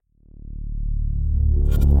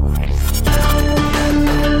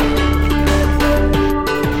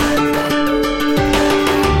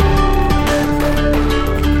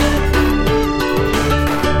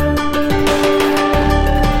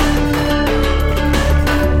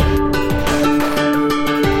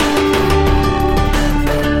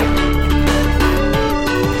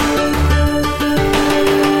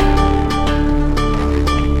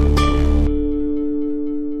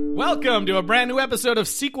welcome to a brand new episode of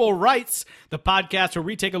Sequel Rights, the podcast where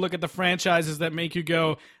we take a look at the franchises that make you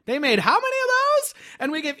go, they made how many of those?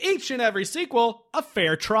 And we give each and every sequel a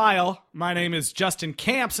fair trial. My name is Justin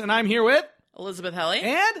Camps, and I'm here with... Elizabeth Helly.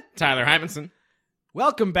 And... Tyler Hymanson.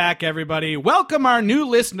 Welcome back, everybody. Welcome our new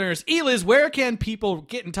listeners. Eliz, where can people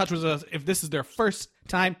get in touch with us if this is their first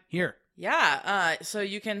time here? Yeah, so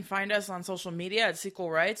you can find us on social media at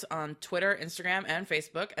Sequel Rights on Twitter, Instagram, and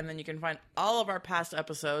Facebook. And then you can find all of our past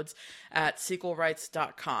episodes at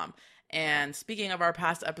sequelrights.com. And speaking of our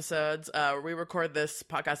past episodes, we record this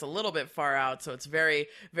podcast a little bit far out, so it's very,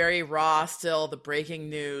 very raw still, the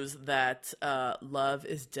breaking news that love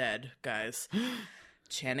is dead, guys.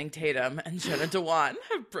 Channing Tatum and Jenna Dewan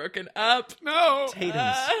have broken up. No.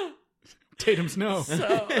 Tatum's no.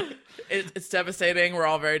 So it's devastating. We're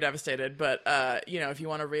all very devastated. But, if you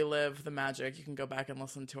want to relive the magic, you can go back and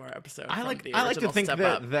listen to our episode. I like to think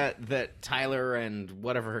that Tyler and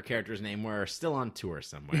whatever her character's name were are still on tour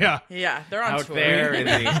somewhere. Yeah. Yeah, they're on out tour. there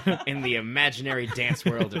in the imaginary dance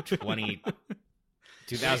world of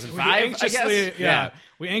 2005, I guess. Yeah.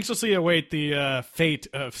 We anxiously await the fate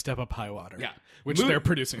of Step Up High Water. Yeah. Which they're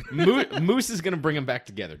producing. Moose is going to bring them back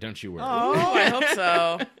together. Don't you worry. Oh, I hope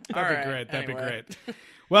so. That'd be great. That'd be great.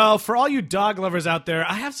 Well, for all you dog lovers out there,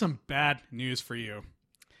 I have some bad news for you.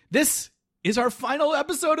 This is our final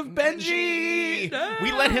episode of Benji. No.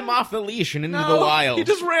 We let him off the leash and into the wild. He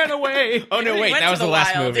just ran away. Oh, no, wait. That was the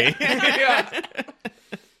last movie. Yeah.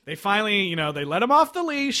 They finally, they let him off the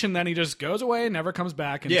leash, and then he just goes away and never comes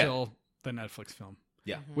back until the Netflix film.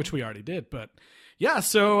 Yeah. Which we already did. But, yeah,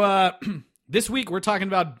 so... this week, we're talking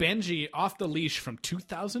about Benji Off the Leash from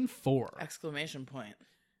 2004. Exclamation point.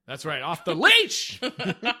 That's right, off the leash!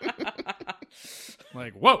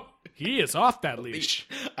 Like, whoa, he is off that leash.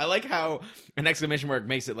 I like how an exclamation mark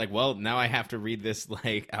makes it like, well, now I have to read this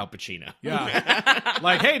like Al Pacino. Yeah.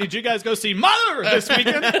 Like, hey, did you guys go see Mother this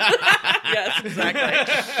weekend? Yes,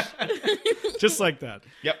 exactly. Just like that.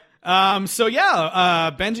 Yep.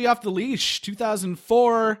 Benji Off the Leash,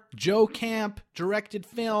 2004, Joe Camp, directed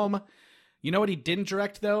film. You know what he didn't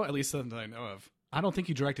direct, though? At least something that I know of. I don't think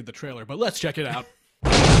he directed the trailer, but let's check it out.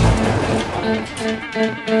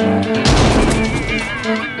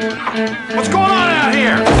 What's going on out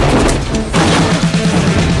here?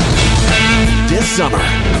 This summer,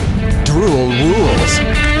 Drool rules.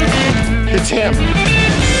 It's him.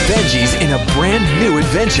 Benji's in a brand new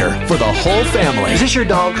adventure for the whole family. Is this your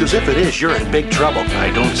dog? Because if it is, you're in big trouble. I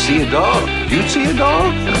don't see a dog. You see a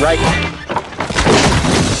dog? Right.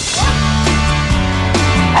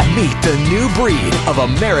 Meet the new breed of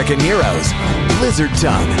American heroes. Lizard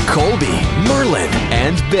Tongue, Colby, Merlin,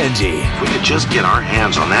 and Benji. If we could just get our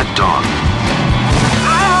hands on that dog.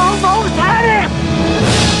 I almost had him!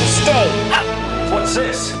 Stay. What's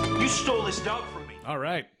this? You stole this dog from me. All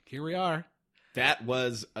right, here we are. That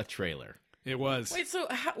was a trailer. It was. Wait, so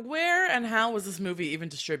where and how was this movie even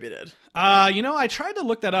distributed? I tried to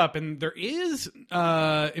look that up, and there is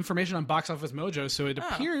information on Box Office Mojo, so it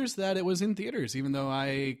appears that it was in theaters, even though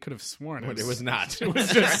I could have sworn it was not. It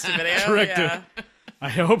was just Direct-to-video, directed. yeah. I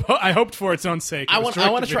hoped for its own sake. I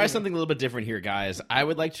want to try something a little bit different here, guys. I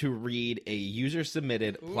would like to read a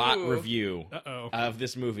user-submitted plot review of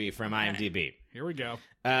this movie from IMDb. Here we go.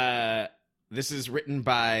 This is written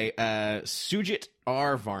by Sujit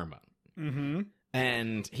R. Varma. Mm-hmm.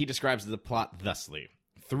 And he describes the plot thusly.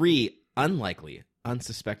 3 unlikely,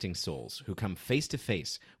 unsuspecting souls who come face to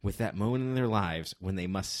face with that moment in their lives when they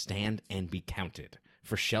must stand and be counted.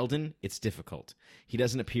 For Sheldon, it's difficult. He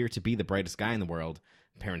doesn't appear to be the brightest guy in the world,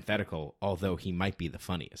 parenthetical, although he might be the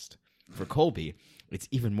funniest. For Colby, it's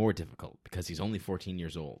even more difficult because he's only 14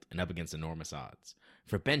 years old and up against enormous odds.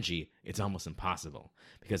 For Benji, it's almost impossible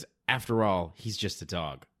because, after all, he's just a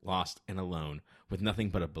dog, lost and alone, with nothing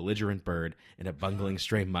but a belligerent bird and a bungling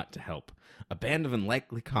stray mutt to help. A band of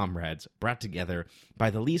unlikely comrades brought together by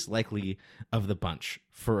the least likely of the bunch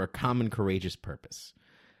for a common courageous purpose.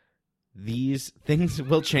 These things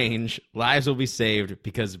will change, lives will be saved,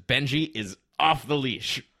 because Benji is off the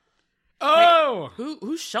leash. Oh!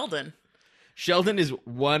 Who's Sheldon? Sheldon is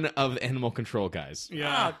one of the animal control guys.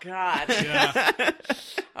 Yeah. Oh, God. Yeah.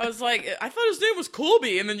 I was like, I thought his name was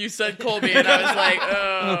Colby, and then you said Colby, and I was like,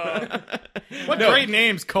 oh. What great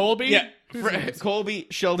names, Colby? Yeah, Colby,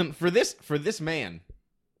 Sheldon. For this man,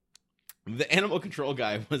 the animal control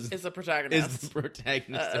guy is the protagonist. Is the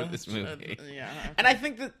protagonist of this movie. Yeah. And I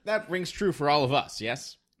think that rings true for all of us,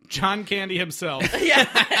 yes? John Candy himself. Yeah,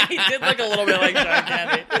 he did look a little bit like John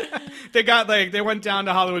Candy. They went down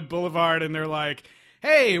to Hollywood Boulevard and they're like,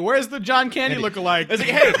 hey, where's the John Candy lookalike? I was like,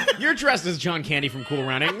 hey, you're dressed as John Candy from Cool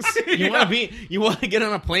Runnings. You want to get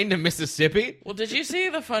on a plane to Mississippi? Well, did you see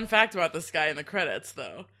the fun fact about this guy in the credits,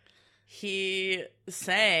 though? He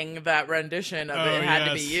sang that rendition of It Had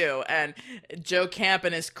to Be You, and Joe Camp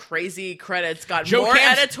and his crazy credits got more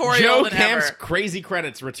editorial than Camp's ever. crazy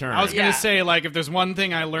credits return. I was going to say, like, if there's one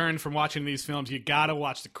thing I learned from watching these films, you got to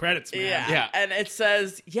watch the credits, man. Yeah, and it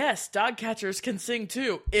says, yes, dog catchers can sing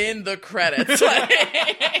too, in the credits.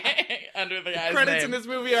 Under the guy's Credits name. in this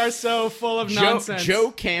movie are so full of nonsense.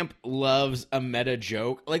 Joe Camp loves a meta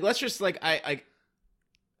joke. Like, let's just, like,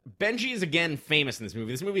 Benji is again famous in this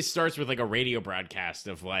movie. This movie starts with like a radio broadcast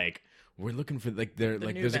of like, we're looking for like there's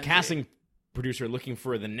Benji. a casting producer looking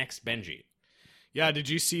for the next Benji. Yeah, did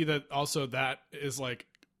you see that also that is like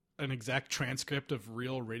an exact transcript of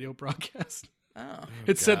real radio broadcast? Oh.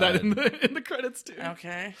 It said that in the credits too.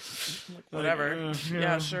 Okay. Whatever.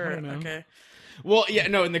 Yeah, sure. Okay. Well, yeah,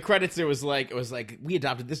 no, in the credits it was like we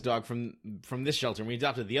adopted this dog from this shelter and we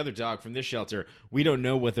adopted the other dog from this shelter. We don't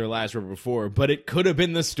know what their lives were before, but it could have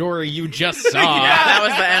been the story you just saw. Yeah, that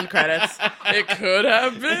was the end credits. It could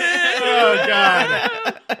have been. Oh god.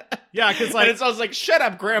 Yeah, because like And it's always like, shut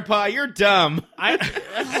up, Grandpa, you're dumb. I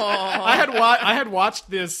had watched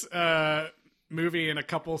this movie in a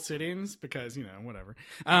couple sittings because whatever.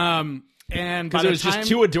 And Because it was just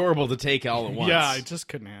too adorable to take all at once. Yeah, I just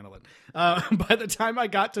couldn't handle it. By the time I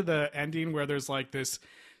got to the ending where there's like this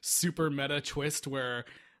super meta twist where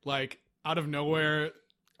like out of nowhere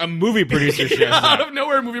a movie producer shows out up. of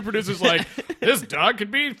nowhere a movie producer's like, this dog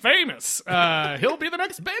could be famous. He'll be the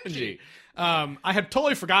next Benji. I had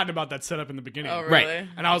totally forgotten about that setup in the beginning. Oh, really? Right.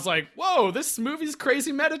 And I was like, whoa, this movie's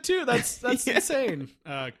crazy meta too. That's insane.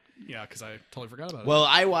 Yeah, because I totally forgot about it. Well,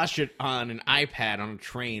 I watched it on an iPad on a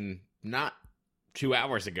train not 2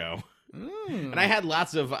 hours ago, and I had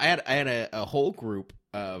a whole group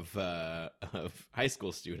of high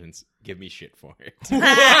school students give me shit for it. What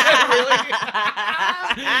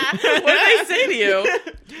did they say to you?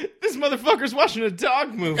 This motherfucker's watching a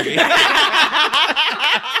dog movie.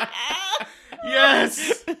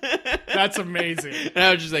 Yes! That's amazing. And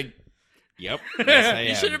I was just like, yep. Yes, I You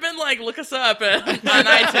am. should have been like, look us up on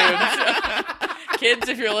iTunes. Kids,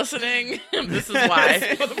 if you're listening, this is why.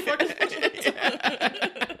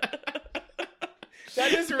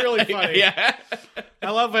 That is really funny. Yeah. I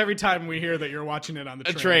love every time we hear that you're watching it on the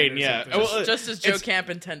train. or yeah. something. Well, Just as Joe Camp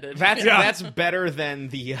intended. That's better than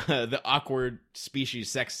the awkward species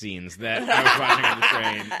sex scenes that I was watching on the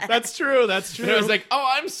train. That's true. That's true. And I was like, oh,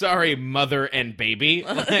 I'm sorry, mother and baby.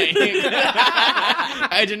 Like,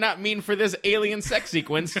 I did not mean for this alien sex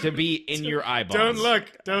sequence to be in your eyeballs.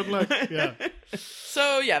 Don't look. Yeah.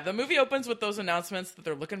 So, yeah, the movie opens with those announcements that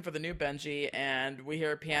they're looking for the new Benji, and we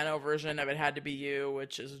hear a piano version of It Had to Be You,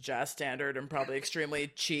 which is a jazz standard and probably extremely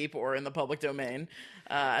cheap or in the public domain.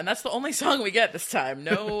 And that's the only song we get this time.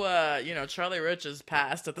 No, Charlie Rich is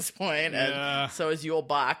passed at this point, and so is Yule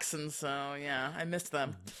Box, and so, yeah, I missed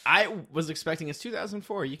them. I was expecting it's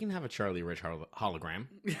 2004. You can have a Charlie Rich hologram.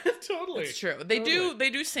 Totally. It's true. They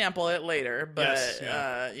do sample it later, but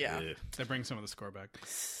Yes, yeah. They bring some of the score back.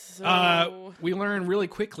 So, We learn really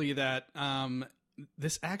quickly that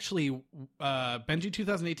this actually, Benji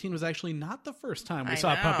 2018 was actually not the first time we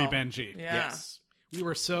saw know. Puppy Benji. Yeah. Yes. We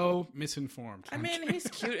were so misinformed. I mean, he's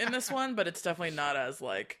cute in this one, but it's definitely not as,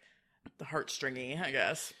 like, the heartstringy, I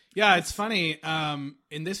guess. Yeah, it's funny.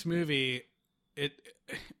 In this movie,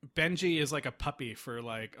 Benji is like a puppy for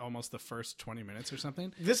like almost the first 20 minutes or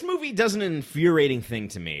something. This movie does an infuriating thing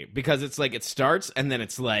to me because it's like it starts and then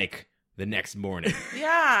it's like the next morning.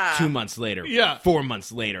 Yeah. 2 months later. Yeah. 4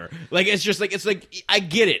 months later. Like, it's like, I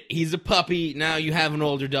get it. He's a puppy. Now you have an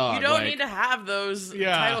older dog. You don't like, need to have those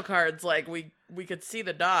title cards. Like, we could see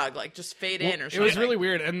the dog. Like, just fade in or something. It was really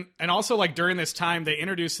weird. And also, like, during this time, they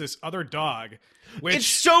introduced this other dog. Which, It's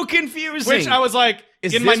so confusing. which I was like,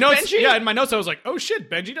 Is in my this notes. Benji? Yeah, in my notes, I was like, oh shit,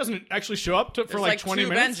 Benji doesn't actually show up for There's like 20 two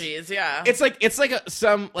minutes. Benjis, yeah. It's like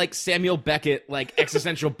some like Samuel Beckett like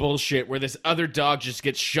existential bullshit where this other dog just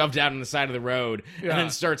gets shoved out on the side of the road and then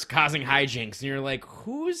starts causing hijinks, and you're like,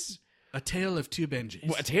 who's A Tale of Two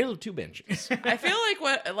Benjis. a tale of two Benjis? I feel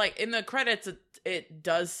like in the credits, it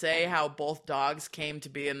does say how both dogs came to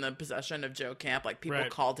be in the possession of Joe Camp. Like, people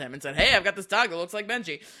called him and said, hey, I've got this dog that looks like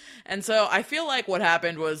Benji. And so I feel like what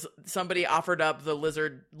happened was somebody offered up the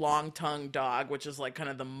lizard long-tongued dog, which is like kind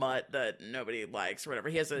of the mutt that nobody likes or whatever.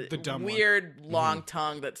 He has a dumb weird long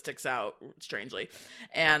tongue that sticks out strangely.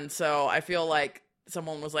 And so I feel like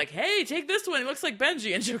someone was like, hey, take this one. He looks like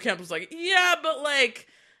Benji. And Joe Camp was like, yeah, but like,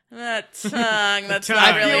 That tongue. That's tongue,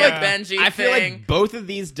 not really yeah. a Benji I feel thing. like both of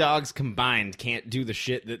these dogs combined can't do the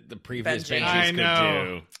shit that the previous Benji. Benjis I could know.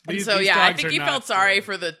 do. And These so yeah, I dogs think are he not felt sorry good.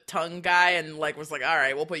 for the tongue guy and like was like, all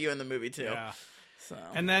right, we'll put you in the movie too. Yeah. So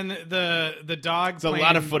And then the dog. It's a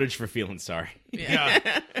lot of footage for feeling sorry.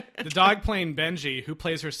 Yeah. The dog playing Benji, who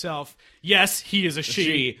plays herself. Yes, he is a she.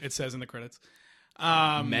 she. It says in the credits.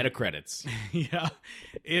 Meta credits. Yeah,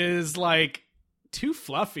 is like too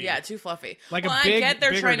fluffy. yeah, too fluffy. Like a well, big- I get they're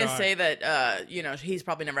bigger trying to dog. say that he's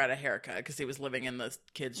probably never had a haircut because he was living in the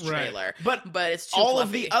kid's Right. trailer. But it's too all fluffy.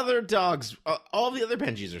 of the other dogs, all of the other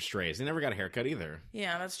Benjis are strays. They never got a haircut either.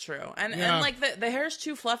 Yeah, that's true. And Yeah. and like the hair's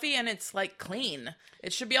too fluffy and it's like clean.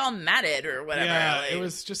 It should be all matted or whatever. Yeah, like- it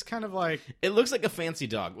was just kind of like, It looks like a fancy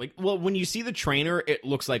dog. Like, well, when you see the trainer, it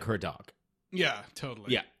looks like her dog. yeah,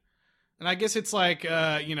 totally. Yeah. And I guess it's like,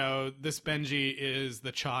 this Benji is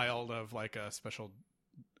the child of like a special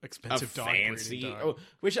expensive dog fancy, breeding dog.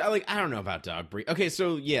 which I don't know about dog breed. Okay,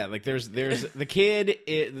 so yeah, like there's the kid.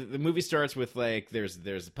 The movie starts with like there's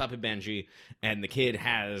the puppy Benji, and the kid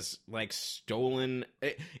has like stolen.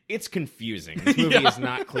 It's confusing. This movie is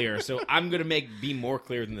not clear, so I'm gonna be more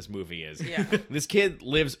clear than this movie is. Yeah. This kid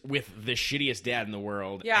lives with the shittiest dad in the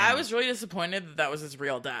world. Yeah, I and- was really disappointed that was his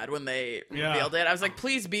real dad when they Yeah. revealed it. I was like,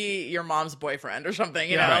 please be your mom's boyfriend or something,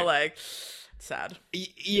 you Yeah. know, Right. like sad.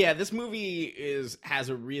 Yeah, this movie has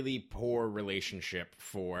a really poor relationship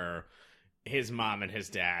for his mom and his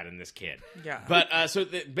dad and this kid. Yeah. But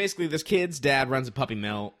basically, this kid's dad runs a puppy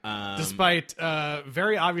mill. Despite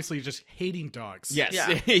very obviously just hating dogs. Yes.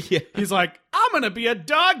 Yeah. Yeah. He's like, I'm going to be a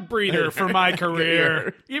dog breeder for my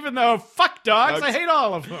career. Even though, fuck dogs, I hate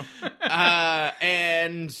all of them.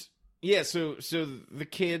 And yeah, so the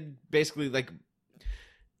kid basically like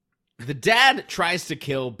the dad tries to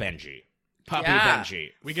kill Benji. Puppy Yeah. Benji.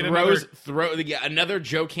 We get another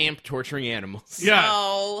Joe Camp torturing animals. Yeah.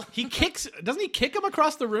 Oh, He kicks, doesn't he kick him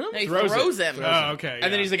across the room? he Throws throws it. him. Oh, okay.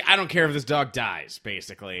 And then he's like, I don't care if this dog dies,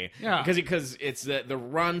 basically. Yeah. Because it's the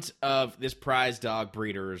runt of this prize dog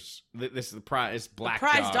breeders. This is the prize black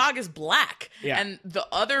Prize dog is black, Yeah. and the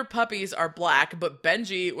other puppies are black, but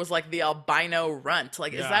Benji was like the albino runt.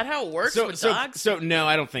 Like, is Yeah. that how it works So, with so, dogs? so no,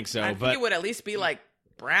 I don't think so. I think but it would at least be like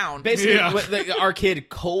brown. basically, Yeah. our kid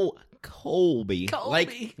Colby,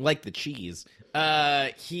 Colby. like the cheese.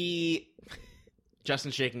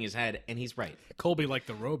 Justin's shaking his head, and he's right. Colby like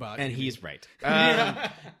the robot. And he's right.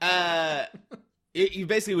 He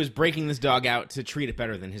basically was breaking this dog out to treat it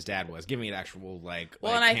better than his dad was, giving it actual like.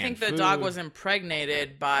 Well, like, and I canned think the dog food. was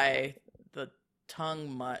impregnated by the tongue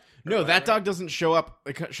mutt. or No, that whatever. dog doesn't show up.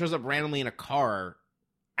 It shows up randomly in a car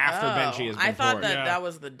after Benji has been I thought born. that Yeah. that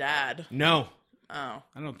was the dad. No, Oh,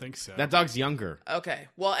 I don't think so. that dog's younger. okay.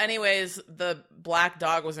 Well, anyways, the black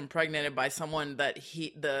dog was impregnated by someone that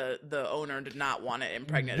the owner did not want it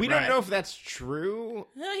impregnated. We don't by. know if that's true.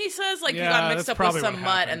 No, he says like Yeah, you got mixed that's up with probably some what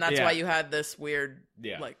mutt, happened. and that's Yeah. why you had this weird,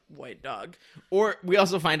 Yeah. like white dog. Or we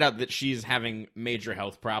also find out that she's having major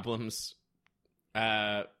health problems. Due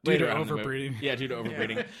Later to on in the movie. overbreeding. Yeah, due to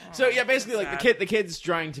overbreeding. So yeah, basically, like Sad. the kid's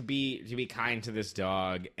trying to be kind to this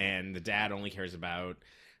dog, and the dad only cares about.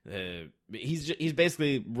 He's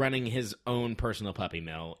basically running his own personal puppy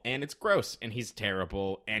mill, and it's gross, and he's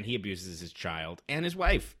terrible, and he abuses his child and his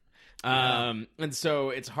wife. And so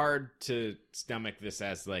it's hard to stomach this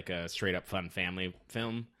as like a straight up fun family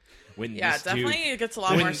film. When Yeah, this definitely dude, it gets a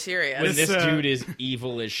lot more serious. when This, this uh, dude is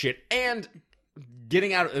evil as shit, and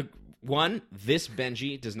getting out. One, this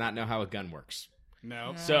Benji does not know how a gun works.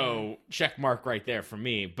 No. So, check mark right there for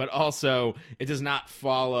me. But also, it does not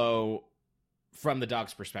follow from the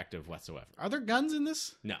dog's perspective whatsoever. Are there guns in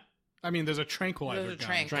this? No. I mean, there's a tranquilizer There's a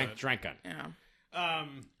gun. tranq. Drank gun. Yeah.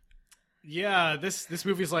 Yeah, this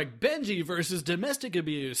movie's like Benji versus domestic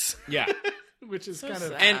abuse, Yeah. which is So kind of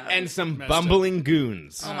sad. And some Messed bumbling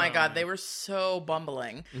goons. Oh my god, they were so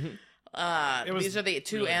bumbling. was These are the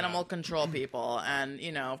two really animal control people, and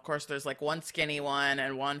of course, there's like one skinny one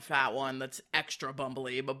and one fat one that's extra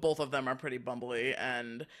bumbly, but both of them are pretty bumbly.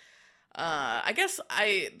 And I guess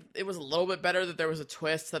it was a little bit better that there was a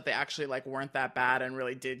twist that they actually like weren't that bad and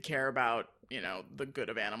really did care about the good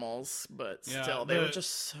of animals, but Yeah, still, they were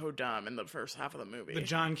just so dumb in the first half of the movie. the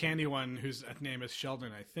John Candy one, whose name is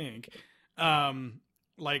Sheldon, I think.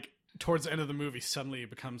 Like towards the end of the movie, suddenly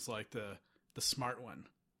becomes like the smart one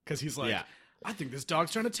because he's like, Yeah. I think this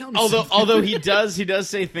dog's trying to tell me. Although something. he does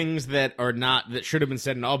say things that should have been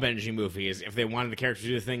said in all Benji movies. If they wanted the character to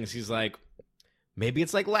do things, he's like, maybe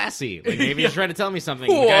it's like Lassie. Like maybe he's trying to tell me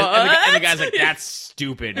something. And the guy's like, that's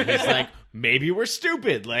stupid. And he's like, maybe we're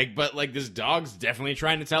stupid. Like, but like this dog's definitely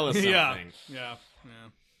trying to tell us something. yeah.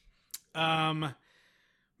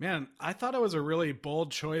 Man, I thought it was a really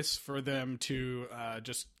bold choice for them to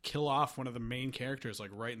just kill off one of the main characters, like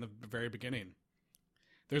right in the very beginning.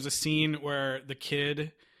 There's a scene where the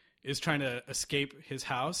kid is trying to escape his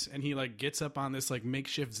house, and he like gets up on this like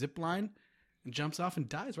makeshift zip line and jumps off and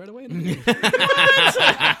dies right away.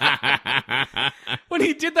 When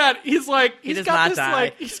he did that, he's like, he's got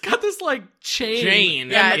this like chain,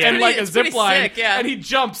 Yeah, and like a it's zip pretty line, sick, yeah. and he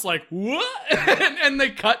jumps like what? and they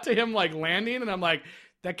cut to him like landing, and I'm like,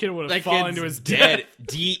 that kid would have fallen to his dead. death.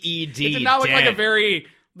 D-E-D. It did not look like a dead. very.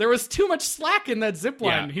 There was too much slack in that zip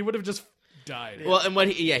line. Yeah. He would have just died. Well,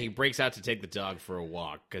 and he breaks out to take the dog for a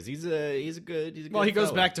walk because he's a good Well, he goes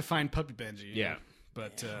fella. back to find Puppy Benji. Yeah.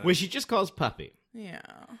 But which he just calls Puppy. Yeah,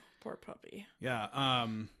 poor puppy. yeah,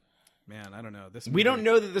 man, I don't know. This We movie- don't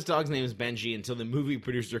know that this dog's name is Benji until the movie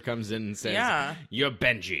producer comes in and says, Yeah. "You're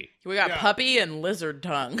Benji." We got Yeah. puppy and lizard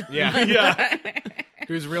tongue. Yeah, yeah.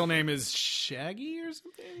 Whose real name is Shaggy or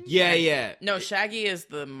something? yeah. No, Shaggy is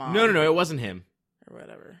the mom. No, it wasn't him. Or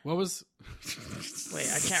whatever. What was? Wait,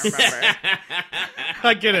 I can't remember.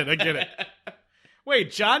 I get it.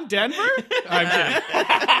 Wait, John Denver? I'm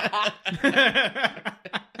kidding.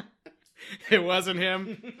 It wasn't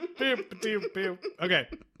him. Boop, doop, boop. Okay.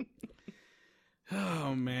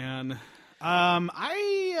 Oh man.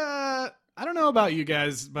 I don't know about you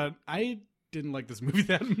guys, but I didn't like this movie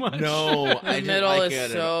that much. No, The I didn't middle like is it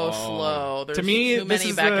at so all. slow. There's To me, too this many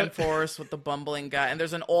is back the- and forth with the bumbling guy, and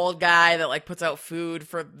there's an old guy that like puts out food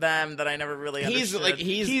for them that I never really He's understood. like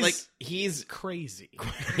he's crazy.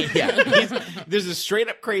 yeah. There's a straight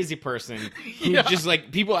up crazy person who Yeah. just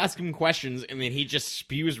like people ask him questions and then he just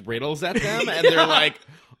spews riddles at them and they're like,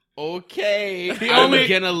 "Okay, I'm only-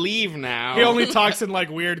 gonna leave now." He only talks in like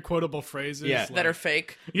weird quotable phrases. Yeah. like- that are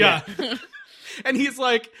fake. Yeah. And he's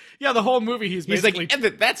like, yeah, the whole movie he's He's basically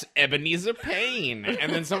like, "That's Ebenezer Payne,"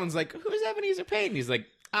 and then someone's like, "Who's Ebenezer Payne?" He's like,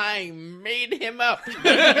 "I made him up."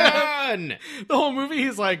 Done. the whole movie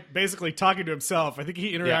he's like basically talking to himself. I think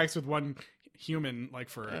he interacts with one human like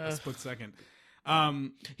for a split second.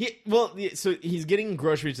 So he's getting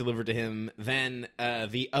groceries delivered to him. Then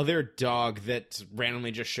the other dog that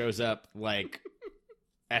randomly just shows up, like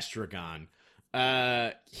Estragon,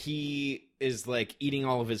 he is like eating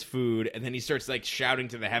all of his food, and then he starts like shouting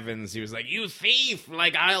to the heavens. He was like, "You thief!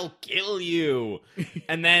 Like I'll kill you!"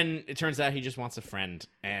 And then it turns out he just wants a friend,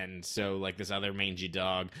 and so like this other mangy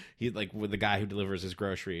dog, he like with the guy who delivers his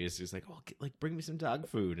groceries, he's like, "Oh, like bring me some dog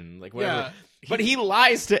food," and like whatever. Yeah. But he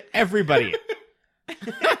lies to everybody.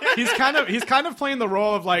 he's kind of playing the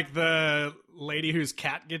role of like the lady whose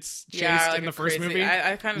cat gets chased like in the a first crazy- movie.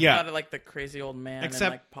 I kind of Yeah. thought of like the crazy old man Except-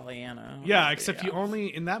 and like Pollyanna. Yeah, except you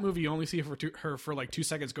only in that movie you only see her for like 2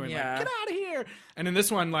 seconds going Yeah. like, "Get out of here!" And in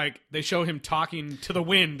this one, like they show him talking to the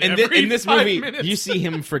wind. And every in this 5 movie, minutes. you see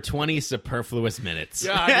him for 20 superfluous minutes.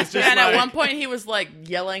 Yeah, it's just And at like- one point he was like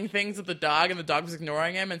yelling things at the dog, and the dog was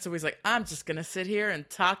ignoring him, and so he's like, "I'm just gonna sit here and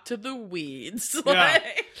talk to the weeds."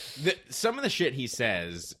 Like- Some of the shit he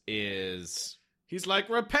says is... he's like,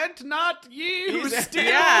 "Repent not ye who He's- steal."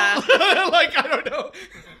 Yeah. Like I don't know.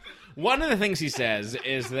 One of the things he says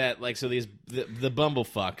is that, like, so the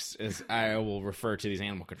bumblefucks, as I will refer to these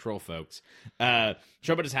animal control folks,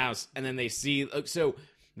 show up at his house, and then they see... So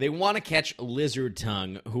they want to catch Lizard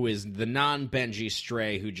Tongue, who is the non-Benji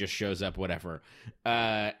stray who just shows up, whatever.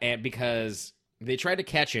 And because they tried to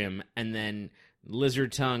catch him, and then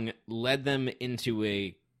Lizard Tongue led them into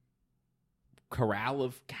a corral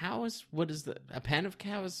of cows? What is a pen of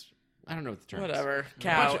cows? I don't know what the term is. Whatever.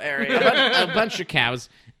 Cow area. A bunch of cows,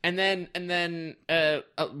 and then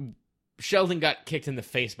Sheldon got kicked in the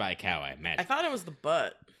face by a cow. I I imagine thought it was the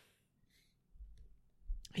butt.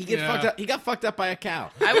 he Yeah. got fucked up by a cow.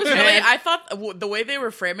 I thought the way they were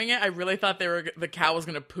framing it, I really thought the cow was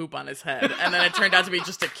gonna poop on his head, and then it turned out to be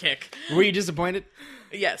just a kick. Were you disappointed?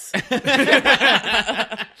 Yes.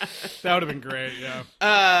 That would have been great.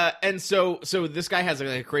 Yeah. And so this guy has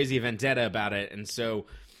a crazy vendetta about it, and so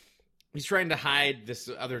he's trying to hide this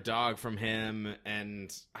other dog from him.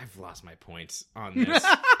 And I've lost my points on this.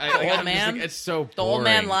 old man? it's so The old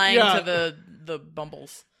man boring. lying Yeah. to the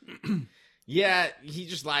bumbles. Yeah, he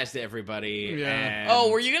just lies to everybody. Yeah. and- Oh,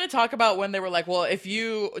 were you going to talk about when they were like, well, if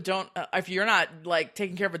you're not like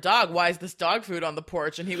taking care of a dog, why is this dog food on the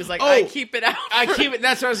porch? And he was like, I keep it out. I keep it.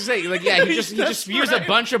 That's what I was saying. Like, yeah, he just spews a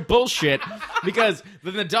bunch of bullshit because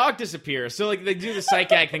then the dog disappears. So like they do the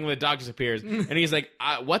psych act thing when the dog disappears, and he's like,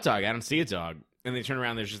 "What dog? I don't see a dog." And they turn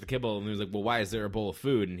around, there's just the kibble, and he's like, "Well, why is there a bowl of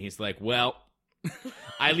food?" And he's like, "Well,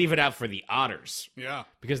 I leave it out for the otters Yeah.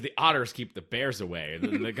 because the otters keep the bears away."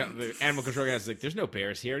 And then the animal control guy's like, "There's no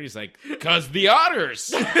bears here," and he's like, "'Cause the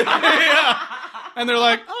otters." And they're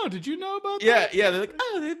like, "Oh, did you know about that?" Yeah. They're like,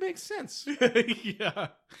 oh, that makes sense. Yeah.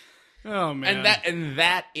 Oh man. And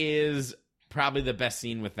that is probably the best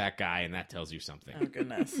scene with that guy, and that tells you something. Oh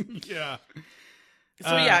goodness. Yeah.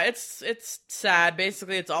 So yeah, it's sad.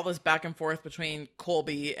 Basically, it's all this back and forth between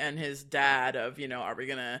Colby and his dad of, are we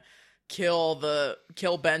gonna kill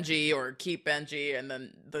Benji or keep Benji? And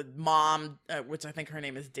then the mom, which I think her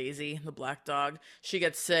name is Daisy, the black dog, she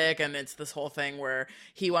gets sick, and it's this whole thing where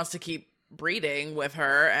he wants to keep breeding with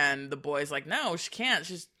her, and the boy's like, no, she can't.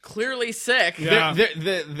 She's clearly sick. Yeah.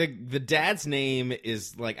 The dad's name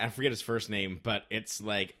is like, I forget his first name, but it's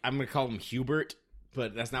like, I'm gonna call him Hubert.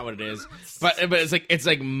 But that's not what it is. But it's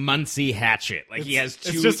like Muncie Hatchet. Like he has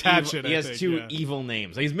two. It's just Hatchet. He has two evil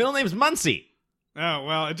names. Like his middle name's Muncie. Oh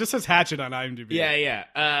well, it just says Hatchet on IMDb.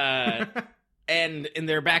 Yeah. And in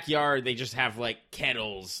their backyard, they just have like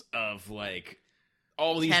kettles of like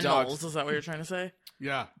all these Kennels, dogs. is that what you're trying to say?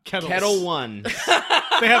 Yeah, kettles. Kettle one.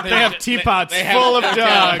 They have teapots full of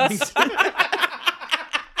dogs.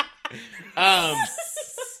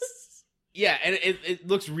 Yeah, and it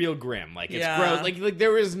looks real grim. Like, it's gross. Like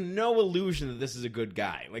there is no illusion that this is a good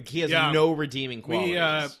guy. Like, he has no redeeming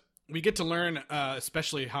qualities. We get to learn,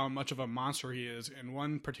 especially how much of a monster he is in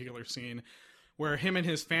one particular scene where him and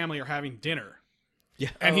his family are having dinner. Yeah.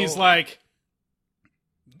 And he's like,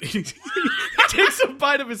 he takes a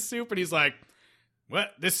bite of his soup and he's like,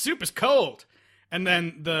 "What? This soup is cold." And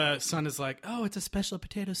then the son is like, "Oh, it's a special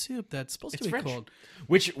potato soup that's supposed to be French. cold."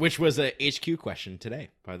 Which was a HQ question today,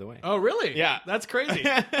 by the way. Oh, really? Yeah. That's crazy.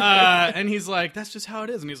 And he's like, "That's just how it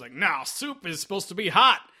is." And he's like, "No, soup is supposed to be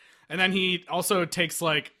hot." And then he also takes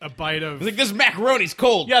like a bite of. He's like, "This macaroni's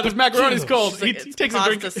cold." Yeah, this macaroni's cold. She's like, he it's takes a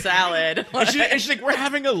pasta drink. salad. And she's like, "We're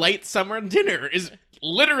having a light summer dinner," is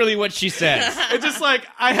literally what she says. It's just like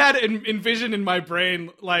I had envisioned in my brain,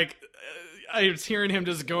 like I was hearing him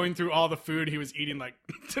just going through all the food he was eating. Like,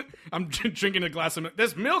 I'm drinking a glass of milk.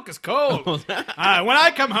 This milk is cold. When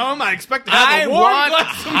I come home, I expect to have a warm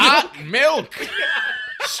glass of hot milk.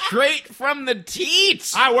 Straight from the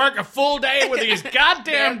teats. I work a full day with these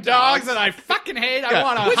goddamn dogs that I fucking hate. I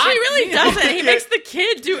want a Which he hot really meal. doesn't. He makes the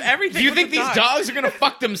kid do everything. Do you with think the these dogs are gonna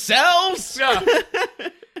fuck themselves? Yeah.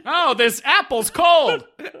 Oh, this apple's cold.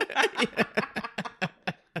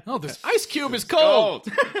 Oh, this ice cube is cold.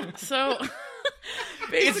 So,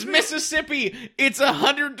 It's Mississippi. It's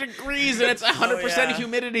 100 degrees and it's 100% yeah.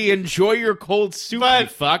 humidity. Enjoy your cold soup, you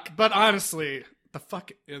fuck. But honestly, the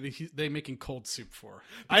fuck are they making cold soup for?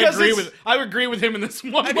 Because I agree with him in this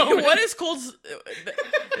one I mean, moment. what is cold?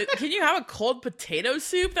 Can you have a cold potato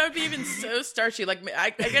soup? That would be even so starchy. Like, I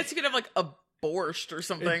guess you could have like a borscht or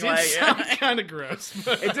something. It did like sound kind of gross.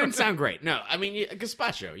 But It didn't sound great. No, I mean,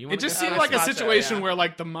 gazpacho. it just seemed Oh, like a gazpacho, situation yeah. where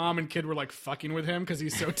like the mom and kid were like fucking with him because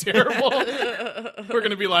he's so terrible. We're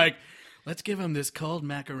gonna be like, let's give him this cold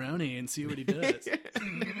macaroni and see what he does.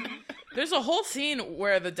 There's a whole scene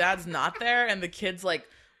where the dad's not there and the kid's like,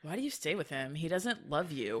 "Why do you stay with him? He doesn't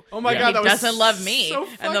love you. Oh my Yeah. god, He that was doesn't love me." so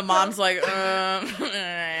And the fucked mom's up. like,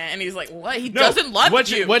 and he's like, "What? He doesn't love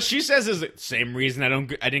you." What she says is the same reason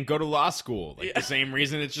I didn't go to law school. Like the same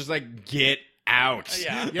reason. It's just like, get out.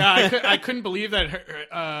 Yeah. Yeah, I couldn't believe that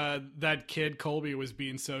that kid Colby was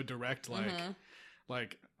being so direct.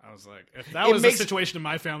 Like I was like, if that was the situation in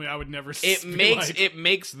my family, I would never. It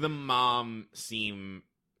makes the mom seem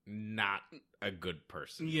not a good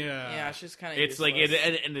person. Yeah, she's kind of. It's like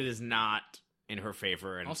and it is not in her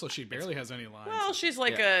favor. And Also, she barely has any lines. Well, she's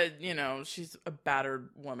like she's a battered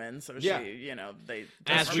woman, so Yeah. she, they as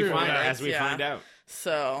That's we true, find yeah. as we find out.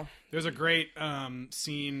 So There's a great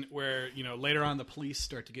scene where later on the police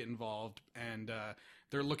start to get involved, and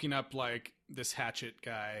they're looking up like this Hatchet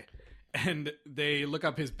guy, and they look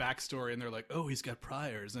up his backstory, and they're like, "Oh, he's got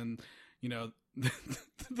priors," and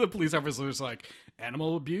the police officer's like,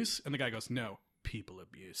 "Animal abuse," and the guy goes, "No, people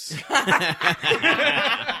abuse."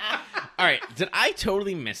 All right, did I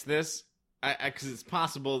totally miss this? Because it's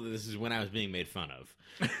possible that this is when I was being made fun of.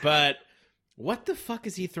 But what the fuck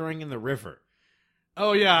is he throwing in the river?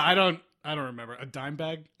 Oh yeah, I don't remember. A dime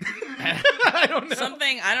bag? I don't know.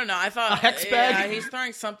 something, I don't know. I thought A hex bag? Yeah, he's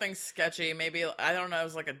throwing something sketchy. Maybe, I don't know. It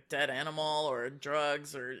was like a dead animal or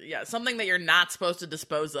drugs or something that you're not supposed to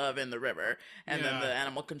dispose of in the river. And then Yeah. the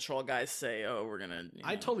animal control guys say, "Oh, we're gonna."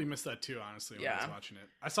 I totally missed that too, honestly, when I was Yeah. watching it.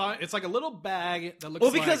 I saw it's like a little bag that looks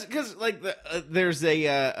Well, like... because like there's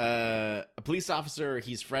a police officer.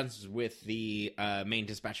 He's friends with the main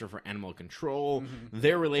dispatcher for animal control.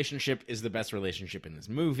 Their relationship is the best relationship in this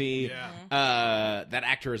movie. Yeah. That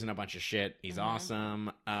actor is in a bunch of shit. He's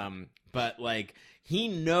awesome. But like he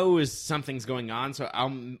knows something's going on, so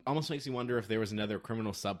almost makes me wonder if there was another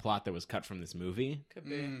criminal subplot that was cut from this movie. Could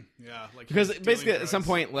be. Yeah, like Because he's basically dealing at some drugs.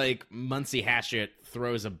 point, like, Muncie Hashett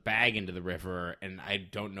throws a bag into the river, and I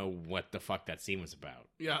don't know what the fuck that scene was about.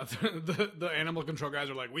 Yeah, the animal control guys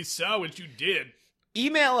are like, we saw what you did.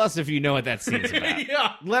 Email us if you know what that scene's about.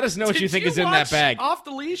 Yeah. Let us know what Did you think is in that watch bag. Off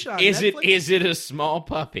the Leash on Is Netflix? it a small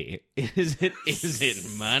puppy? Is it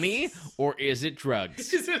money or is it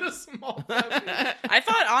drugs? Is it a small puppy? I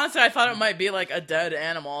thought it might be like a dead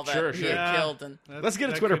animal that Sure, he sure. had killed. And Let's get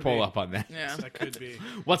a That Twitter could poll be. up on that. yeah, That could be.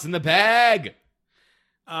 What's in the bag?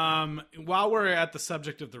 While we're at the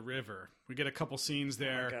subject of the river, we get a couple scenes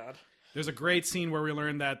there. Oh, God. There's a great scene where we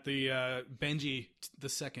learn that the Benji, the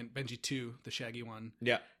second Benji 2, the Shaggy one,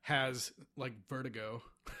 Yeah. has like vertigo.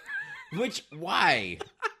 Which why?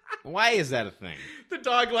 Why is that a thing? The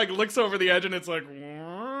dog like looks over the edge and it's like,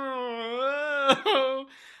 whoa.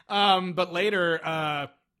 But later,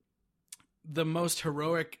 the most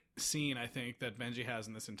heroic scene I think that Benji has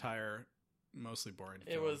in this entire mostly boring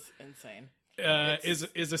film It was insane.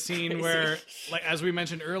 is a scene where, like as we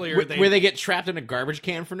mentioned earlier, Where they get trapped in a garbage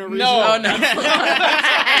can for no reason? No. Oh no!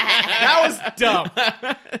 that was dumb.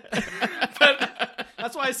 But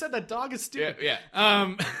that's why I said that dog is stupid. Yeah.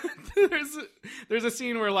 There's a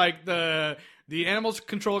scene where like the animal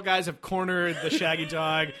control guys have cornered the Shaggy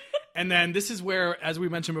dog, and then this is where, as we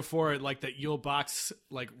mentioned before, like that Yule Box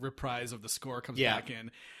like reprise of the score comes Yeah. back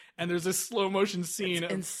in, and there's this slow motion scene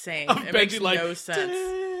Insane. of It Benji makes like no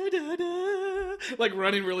sense. like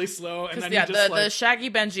running really slow, and then Yeah, he just the like Shaggy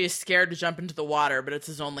Benji is scared to jump into the water, but it's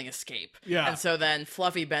his only escape. Yeah. And so then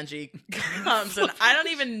Fluffy Benji comes, and I don't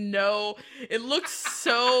even know. It looks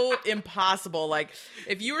so impossible. Like,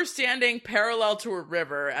 if you were standing parallel to a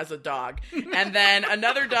river as a dog, and then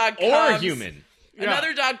another dog comes... Or a human.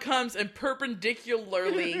 Another dog comes and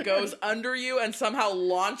perpendicularly goes under you and somehow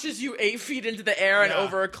launches you 8 feet into the air and Yeah.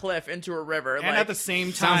 over a cliff into a river. and at the same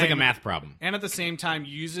time Sounds like a math problem. And at the same time,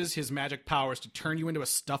 uses his magic powers to turn you into a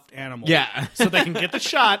stuffed animal. Yeah. so they can get the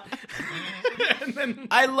shot. And then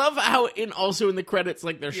I love how also in the credits,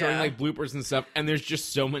 like they're showing Yeah. like bloopers and stuff, and there's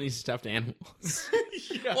just so many stuffed animals.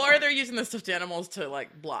 Or they're using the stuffed animals to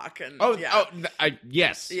like block and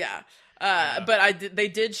Yes. Yeah. But they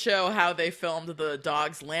did show how they filmed the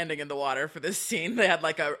dogs landing in the water for this scene. They had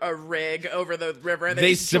like a rig over the river. And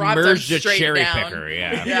They just dropped them submerged a straight cherry down. picker,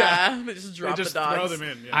 yeah. Yeah, they just they dropped just the dogs. throw them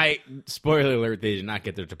in. Yeah, Spoiler alert, they did not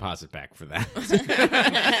get their deposit back for that.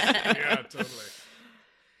 yeah totally.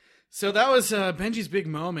 So that was Benji's big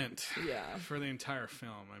moment Yeah. for the entire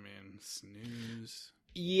film. I mean, snooze.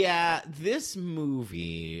 Yeah, this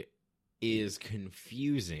movie is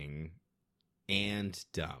confusing and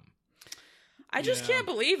dumb. I just Yeah. can't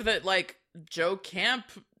believe that like Joe Camp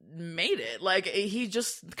made it. Like he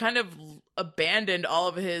just kind of abandoned all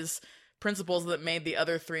of his principles that made the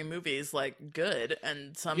other three movies like good,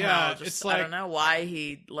 and somehow Yeah, just it's I like- don't know why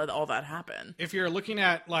he let all that happen. If you're looking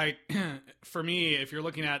at like, for me, if you're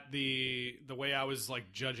looking at the way I was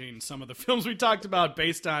like judging some of the films we talked about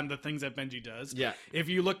based on the things that Benji does. Yeah. If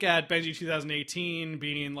you look at Benji 2018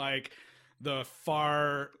 being like the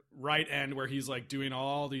far right end where he's like doing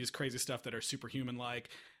all these crazy stuff that are superhuman like,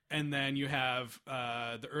 and then you have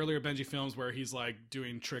the earlier Benji films where he's like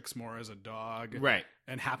doing tricks more as a dog, Right.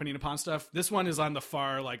 and happening upon stuff. This one is on the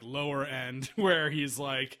far like lower end where he's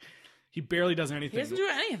like he barely does anything. He doesn't do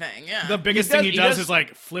anything. Yeah. The biggest He does- thing he he does does- is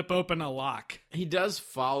like flip open a lock. He does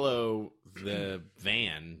follow the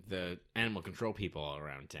van, the animal control people all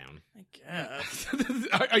around town. I guess.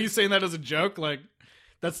 Are you saying that as a joke? Like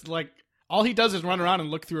that's like all he does is run around and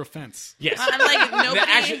look through a fence. Yes. I'm like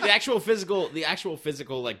nobody. The actual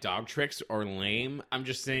physical like dog tricks are lame. I'm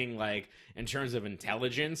just saying like in terms of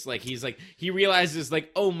intelligence, like he realizes like,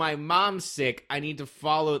 oh, my mom's sick, I need to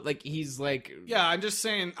follow, like he's like, Yeah, I'm just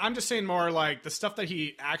saying more like the stuff that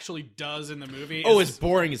he actually does in the movie. oh, is, it's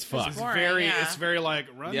boring as fuck. is boring, very yeah. it's very like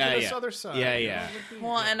run Yeah, to this yeah. other side. Yeah, you yeah. know?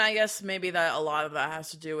 Well, and I guess maybe that a lot of that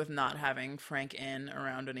has to do with not having Frank in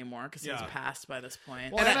around anymore because Yeah. he's passed by this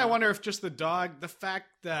point. Well, and I wonder if just the dog, the fact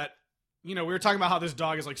that, you know, we were talking about how this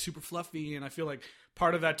dog is like super fluffy, and I feel like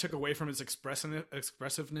part of that took away from its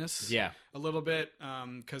expressiveness. Yeah. A little bit,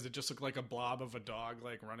 because it just looked like a blob of a dog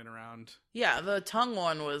like running around. Yeah, the tongue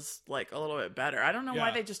one was like a little bit better. I don't know why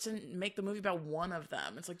Yeah. they just didn't make the movie about one of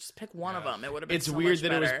them. It's like just pick one of them. It would have been. It's so weird much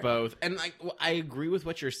that it was better. both, and like I agree with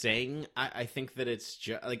what you're saying. I think that it's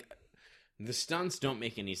just like the stunts don't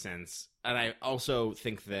make any sense, and I also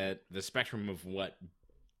think that the spectrum of what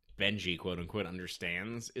Benji quote unquote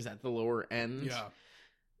understands is at the lower end. Yeah.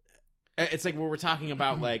 It's like when we're talking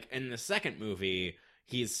about like in the second movie,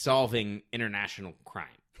 he's solving international crime.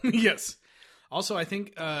 Yes. Also, I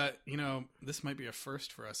think this might be a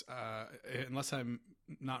first for us, unless I'm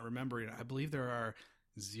not remembering. I believe there are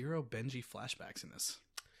 0 Benji flashbacks in this.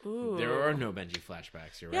 Ooh. There are no Benji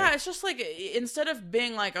flashbacks. You're Yeah, right. it's just like, instead of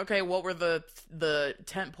being like, okay, what were the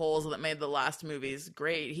tent poles that made the last movies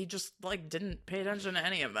great? He just like didn't pay attention to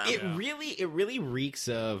any of them. It really reeks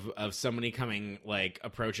of somebody coming, like,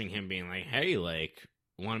 approaching him being like, hey, like,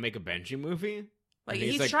 want to make a Benji movie? Like,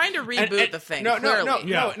 And he's trying to reboot and the thing. No, clearly.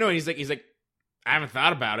 no. He's like, I haven't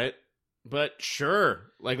thought about it, but sure,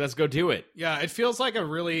 like, let's go do it. Yeah, it feels like a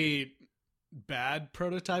really bad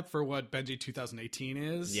prototype for what Benji 2018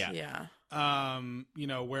 is. Yeah.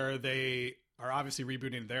 Where they are obviously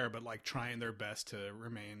rebooting there, but like trying their best to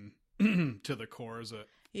remain to the cores.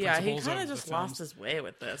 Yeah, he principles kind of of the just films. lost his way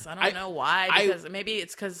with this. I don't know why. Because maybe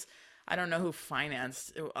it's because I don't know who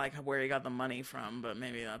financed, like, where he got the money from, but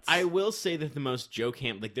maybe that's. I will say that the most Joe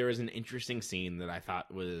Camp, like, there was an interesting scene that I thought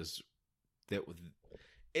that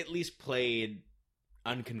at least played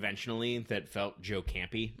unconventionally, that felt Joe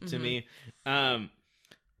Campy to me,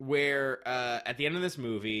 where at the end of this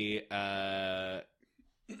movie, a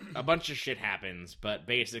bunch of shit happens, but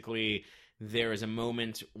basically there is a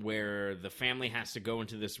moment where the family has to go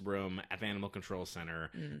into this room at the Animal Control Center,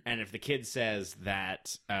 and if the kid says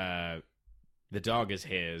that the dog is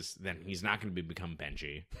his, then he's not going to become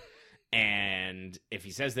Benji. And if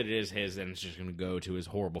he says that it is his, then it's just going to go to his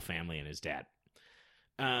horrible family and his dad.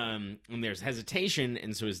 And there's hesitation,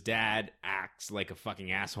 and so his dad acts like a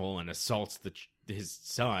fucking asshole and assaults his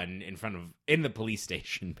son in the police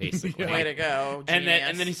station, basically. Way to go, And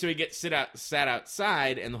genius. then he gets sat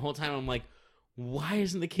outside, and the whole time I'm like, why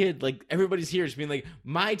isn't the kid, like, everybody's here just being like,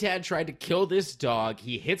 my dad tried to kill this dog,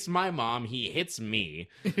 he hits my mom, he hits me.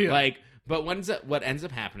 Yeah. Like, but what ends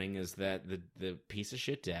up happening is that the piece of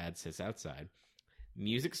shit dad sits outside,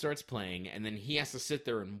 music starts playing, and then he has to sit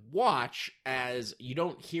there and watch as you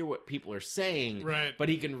don't hear what people are saying, Right. but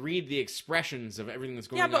he can read the expressions of everything that's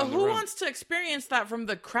going Yeah, on but in the who room. wants to experience that from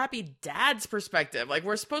the crappy dad's perspective? Like,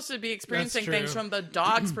 we're supposed to be experiencing true. things from the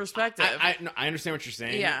dog's perspective. I understand what you're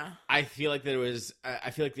saying. Yeah. I feel like that it was.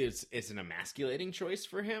 I feel like it's an emasculating choice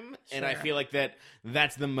for him, and I Sure. feel like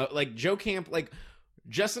that's the like Joe Camp. Like,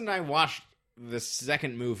 Justin and I watched the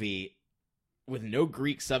second movie with no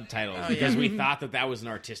Greek subtitles because we thought that was an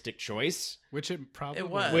artistic choice, Which it probably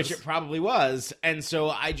was. which it probably was. And so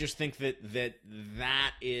I just think that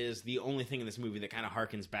is the only thing in this movie that kind of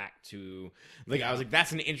harkens back to, like, I was like,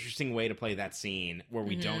 that's an interesting way to play that scene where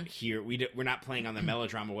we don't hear, we're not playing on the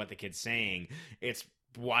melodrama of what the kid's saying. It's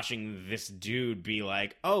watching this dude be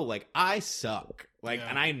like, oh, like, I suck. Like,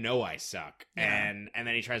 and I know I suck. And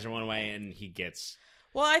then he tries to run away and he gets...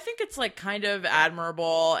 Well, I think it's like kind of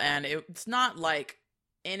admirable, and it's not like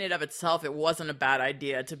in and of itself it wasn't a bad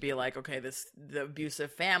idea to be like, okay, the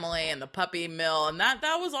abusive family and the puppy mill, and that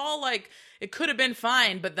was all like, it could have been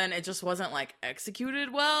fine, but then it just wasn't like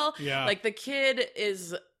executed well. Yeah. Like, the kid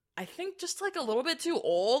is, I think, just like a little bit too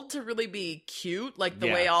old to really be cute, like the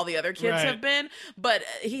way all the other kids Right. have been. But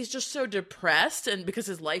he's just so depressed, and because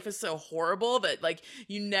his life is so horrible that, like,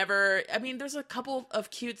 you never. I mean, there's a couple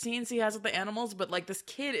of cute scenes he has with the animals, but like, this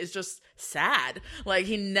kid is just sad. Like,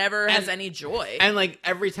 he never has any joy. And, like,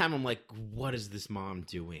 every time I'm like, what is this mom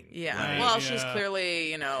doing? Yeah. Like, Well, she's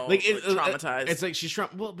clearly, like traumatized. It's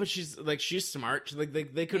like but she's like, she's smart. Like,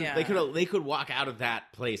 they could walk out of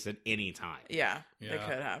that place at any time. Yeah, they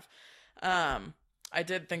could have. I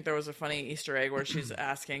did think there was a funny Easter egg where she's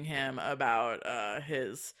asking him about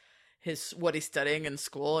his what he's studying in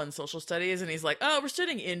school and social studies, and he's like, "Oh, we're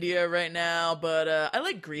studying India right now, but I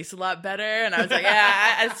like Greece a lot better." And I was like,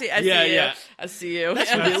 "Yeah, I see you. I see you."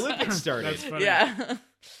 That's when the Olympics started. That's funny. Yeah.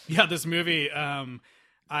 Yeah, this movie,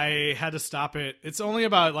 I had to stop it. It's only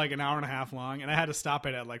about like an hour and a half long, and I had to stop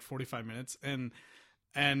it at like 45 minutes.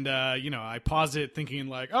 And I paused it thinking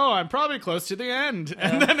like, oh, I'm probably close to the end.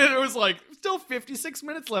 And then it was like still 56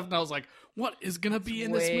 minutes left. And I was like, what is going to be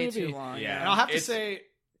in this way movie? too long. Yeah. And I'll have to It's say,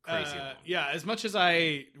 crazy long. yeah, as much as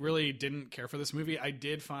I really didn't care for this movie, I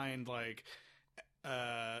did find like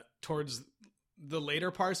towards the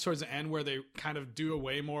later parts, towards the end, where they kind of do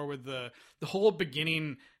away more with the whole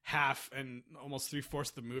beginning half and almost 3/4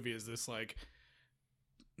 of the movie is this like,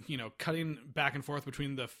 cutting back and forth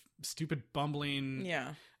between the stupid bumbling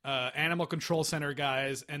animal control center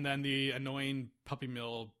guys and then the annoying puppy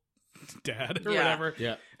mill dad or whatever.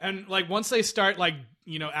 Yeah. And like once they start like,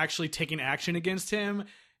 actually taking action against him,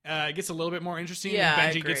 it gets a little bit more interesting. Yeah, I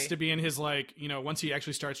and Benji agree. gets to be in his like, once he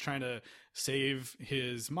actually starts trying to save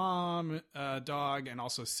his mom, dog, and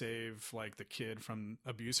also save like the kid from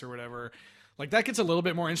abuse or whatever, like that gets a little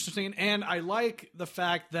bit more interesting. And I like the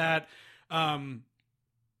fact that,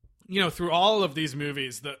 through all of these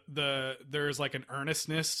movies, there's like an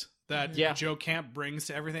earnestness that Yeah. Joe Camp brings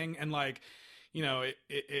to everything, and like,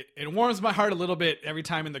 it warms my heart a little bit every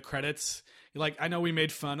time in the credits. Like, I know we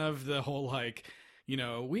made fun of the whole like,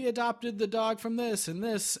 we adopted the dog from this,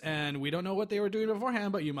 and we don't know what they were doing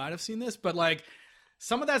beforehand, but you might have seen this. But like,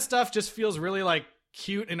 some of that stuff just feels really like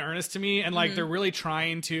cute and earnest to me, and like they're really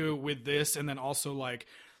trying to with this, and then also like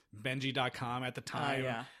Benji.com at the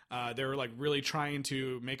time. They were like really trying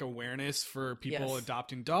to make awareness for people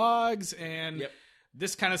adopting dogs, and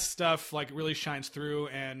this kind of stuff like really shines through.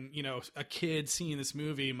 And a kid seeing this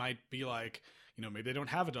movie might be like, maybe they don't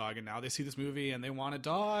have a dog, and now they see this movie and they want a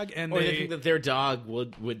dog, and Or they think that their dog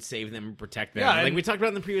would save them and protect them. Yeah, like we talked about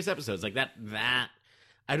in the previous episodes, like that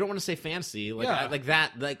I don't want to say fantasy,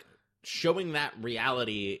 like showing that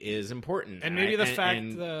reality is important, and maybe the fact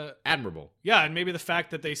and that admirable. Yeah, and maybe the fact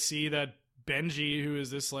that they see that Benji, who is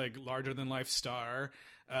this like larger than life star,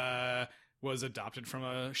 was adopted from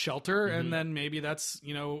a shelter, and then maybe that's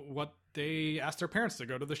what they asked their parents to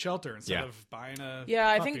go to the shelter instead of buying a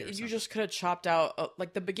I puppy think or you something. just could have chopped out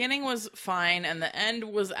like the beginning was fine and the end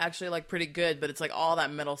was actually like pretty good, but it's like all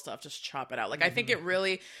that middle stuff, just chop it out. Like I think it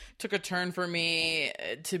really took a turn for me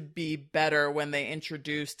to be better when they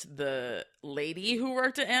introduced the lady who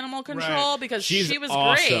worked at Animal Control, because She's she was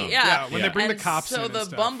awesome. great. Yeah, when they bring the And cops so in and the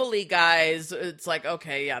stuff. bumbly guys, it's like,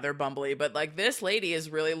 okay, yeah, they're bumbly, but like this lady is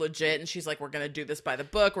really legit, and she's like, we're gonna do this by the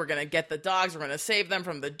book, we're gonna get the dogs, we're gonna save them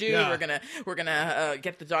from the dude, Yeah. we're gonna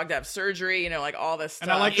get the dog to have surgery, like all this stuff.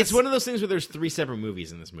 And I like It's one of those things where there's 3 separate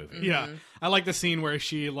movies in this movie. Yeah, I like the scene where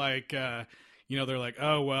she like, they're like,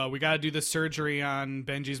 oh well, we got to do the surgery on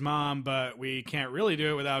Benji's mom, but we can't really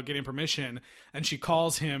do it without getting permission. And she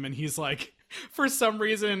calls him, and he's like, for some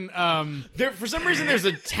reason, There's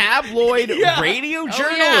a tabloid radio journalist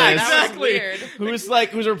that was Exactly. weird.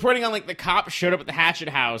 who's reporting on like the cop showed up at the Hatchet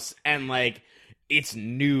House and like it's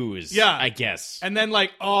news. Yeah. I guess. and then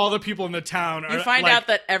like all the people in the town are You find like, out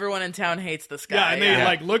that everyone in town hates this guy. yeah, and they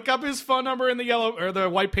like look up his phone number in the yellow or the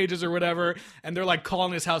white pages or whatever, and they're like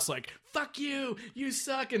calling his house like, fuck you, you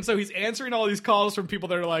suck. And so he's answering all these calls from people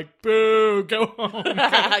that are like, boo, go home,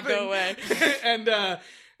 kind of Go thing. away.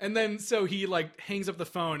 and then so he like hangs up the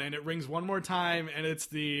phone, and it rings one more time, and it's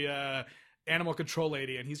the animal control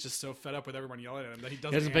lady, and he's just so fed up with everyone yelling at him that he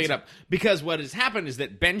Doesn't pick it up because what has happened is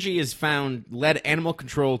that Benji has led animal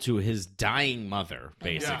control to his dying mother,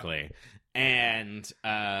 basically, and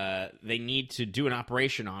they need to do an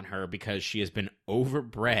operation on her because she has been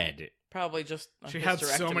overbred. Probably just a She had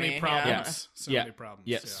so many hysterectomy, problems. yeah. So many problems.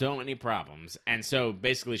 Yeah, so many problems. And so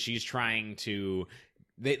basically she's trying to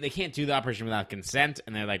they can't do the operation without consent,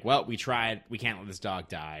 and they're like, well, we tried, we can't let this dog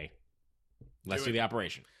die. Let's do the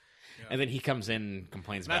operation. Yeah. And then he comes in and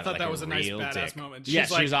complains And about I thought it like that was a nice real badass dick. moment. Yeah,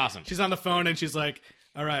 She's like, she's awesome. She's on the phone, and she's like,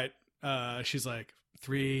 all right. She's like,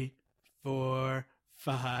 3, 4,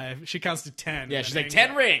 5. She counts to 10. Yeah, and she's then like, hangs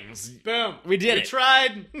 10 up. rings. Boom. We did it.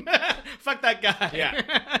 Tried. Fuck that guy.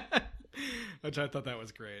 Yeah. Which I thought that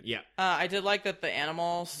was great. Yeah. I did like that the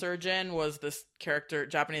animal surgeon was this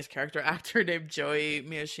Japanese character actor named Joey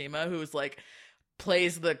Miyashima, who's like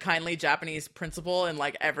plays the kindly Japanese principal in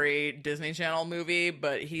like every Disney Channel movie,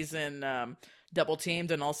 but he's in Double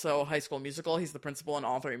Teamed and also High School Musical. He's the principal in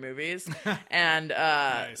all 3 movies. And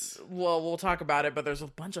Nice. well, we'll talk about it, but there's a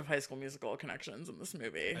bunch of High School Musical connections in this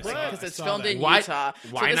movie because it's saw filmed that. in Why- Utah.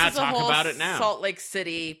 why this not is a talk whole about it now? Salt Lake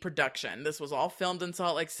City production. This was all filmed in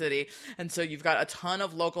Salt Lake City, and so you've got a ton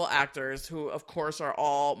of local actors who, of course, are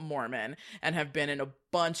all Mormon and have been in a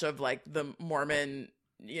bunch of like the Mormon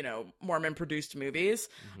produced movies.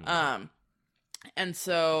 And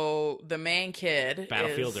so the main kid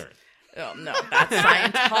Battlefield is, Earth. Oh, no, that's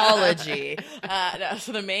Scientology. No,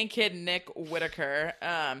 so the main kid, Nick Whitaker,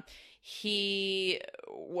 he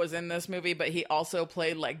was in this movie, but he also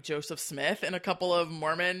played like Joseph Smith in a couple of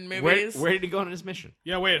Mormon movies. Where did he go on his mission?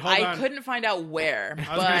 Yeah, wait, hold on. I couldn't find out where.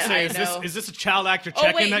 I was going to say, is this a child actor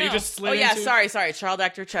check-in that you just slid into? sorry. Child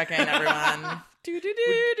actor check-in, everyone.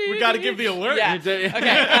 We got to give the alert. Yeah.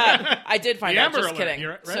 Okay. I did find The out. Amber Just Alert. kidding.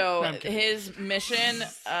 You're right. So No, I'm kidding. his mission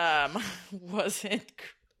wasn't.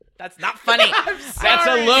 That's not funny. That's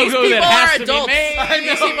a These logo people that has are to adults. be made. I know.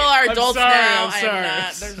 These people are I'm adults sorry, now. I'm sorry.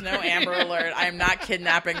 not. There's no Amber Alert. I'm not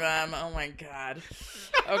kidnapping them. Oh my god.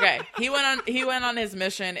 Okay. He went on his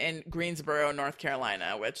mission in Greensboro, North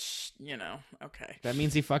Carolina, which, okay. That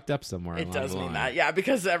means he fucked up somewhere. It along does the mean line. that, yeah,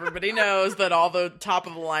 because everybody knows that all the top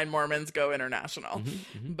of the line Mormons go international.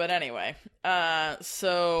 But anyway,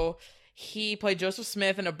 so he played Joseph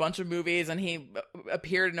Smith in a bunch of movies, and he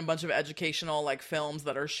appeared in a bunch of educational like films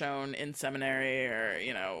that are shown in seminary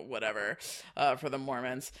or whatever for the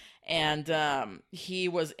Mormons. And he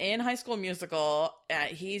was in High School Musical.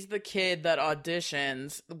 He's the kid that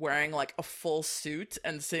auditions wearing like a full suit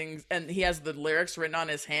and sings, and he has the lyrics written on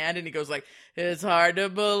his hand, and he goes like, "It's hard to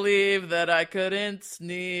believe that I couldn't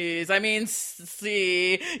sneeze. I mean,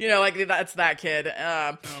 see," like that's that kid.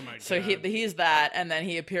 Oh my God. So he's that, and then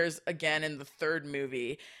he appears again in the third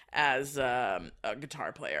movie as a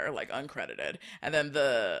guitar player, like uncredited. And then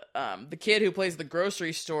the kid who plays the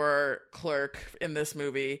grocery store clerk in this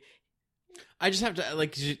movie. I just have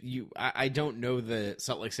to I don't know the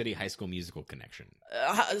Salt Lake City High School Musical connection.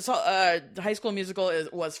 High School Musical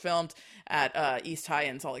was filmed at East High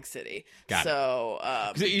in Salt Lake City. Got it.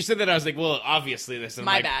 So You said that, I was like, well, obviously this.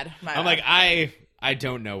 My bad. I'm like, I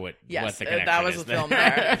don't know what the connection that was is a film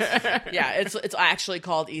there. Yeah, it's actually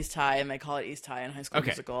called East High, and they call it East High in High School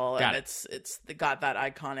Musical, and it's got that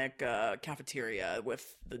iconic cafeteria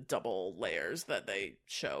with the double layers that they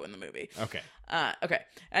show in the movie. Okay. Okay.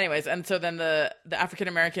 Anyways, and so then the African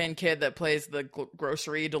American kid that plays the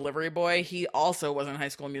grocery delivery boy, he also was in High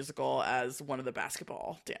School Musical as one of the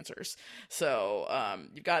basketball dancers. So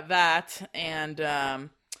you've got that, and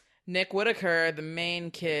Nick Whitaker, the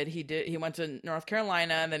main kid, he went to North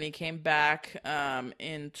Carolina, and then he came back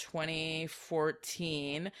in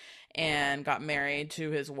 2014 and got married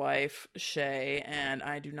to his wife, Shay, and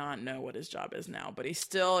I do not know what his job is now, but he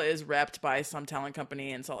still is repped by some talent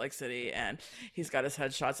company in Salt Lake City, and he's got his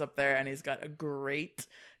headshots up there, and he's got a great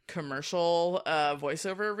commercial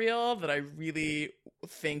voiceover reel that I really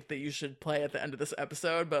think that you should play at the end of this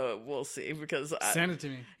episode, but we'll see, because send it to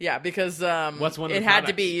me. Yeah, because what's one of the It Had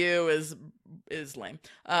to products? Be You is lame.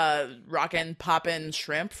 Rockin' Poppin'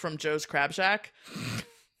 Shrimp from Joe's Crab Shack.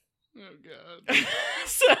 Oh God.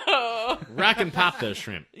 So Rock and pop those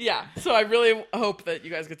shrimp. yeah, so I really hope that you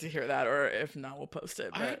guys get to hear that, or if not, we'll post it.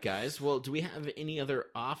 All right, guys. Well, do we have any other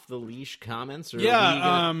off the leash comments? Or Yeah, are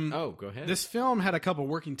we gonna... Oh, go ahead. This film had a couple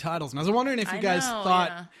working titles, and I was wondering if you I guys know, thought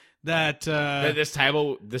yeah. that. this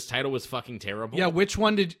title was fucking terrible. Yeah, which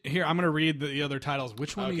one did here? I'm going to read the other titles.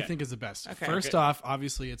 Which one do you Okay. think is the best? Okay. First off,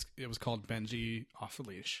 obviously, it was called Benji Off the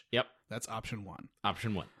Leash. Yep. That's option 1.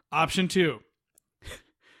 Option 1. Option 2,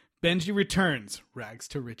 Benji Returns, Rags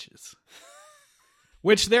to Riches.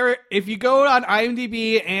 Which if you go on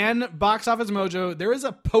IMDb and Box Office Mojo, there is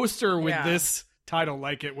a poster with Yeah. this title,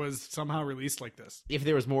 like it was somehow released like this. If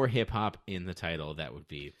there was more hip hop in the title, that would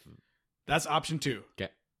be That's option 2.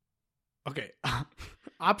 okay. Okay.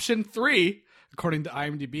 Option 3, according to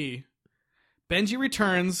IMDb, Benji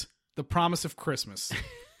Returns, The Promise of Christmas.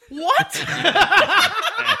 What?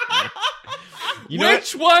 You know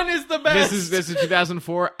Which one is the best? This is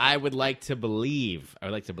 2004. I would like to believe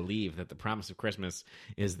that the promise of Christmas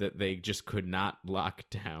is that they just could not lock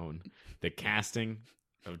down the casting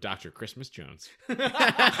of Dr. Christmas Jones.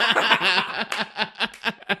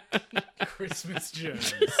 Christmas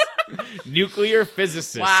Jones. Nuclear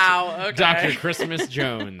physicist. Wow, okay. Dr. Christmas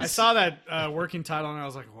Jones. I saw that working title and I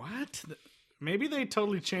was like, what? Maybe they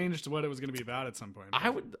totally changed what it was going to be about at some point.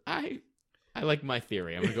 I like my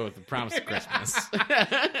theory. I'm going to go with the promise of Christmas.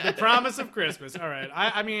 The Promise of Christmas. All right.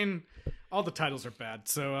 I mean, all the titles are bad,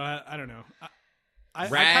 so I don't know.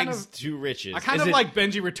 Rags to riches. I kind of like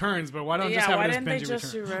Benji Returns, but why don't just have why it as didn't they Benji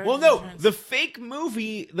just Returns? do Rags Well, no, Returns? the fake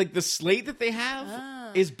movie, like the slate that they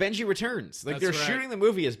have, is Benji Returns. Like That's they're right. shooting the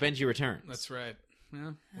movie as Benji Returns. That's right.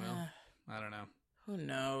 Yeah, well, I don't know. Who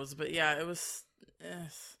knows? But yeah, it was.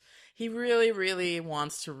 He really, really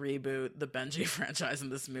wants to reboot the Benji franchise in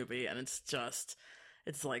this movie, and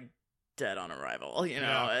it's like dead on arrival, you know.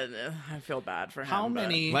 Yeah. And I feel bad for him. How but-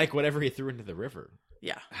 many? Like whatever he threw into the river.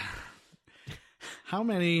 Yeah. How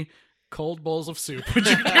many cold bowls of soup would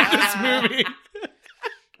you give this movie?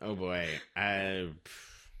 Oh boy.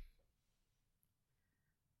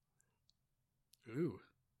 Ooh,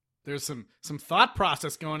 there's some thought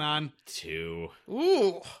process going on. 2.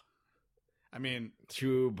 Ooh. I mean,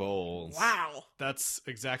 2 bowls. Wow. that's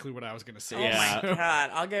exactly what I was going to say. Oh Yeah. my god.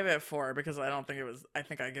 I'll give it 4 because I don't think it was. I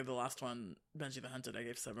think I gave the last one, Benji the Hunted, I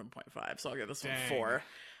gave 7.5. So I'll give this Dang. one 4.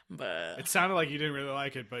 But It sounded like you didn't really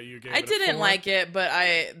like it, but you gave I it a didn't 4. like it, but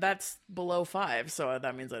that's below 5, so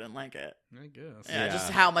that means I didn't like it. I guess. Yeah, Yeah. just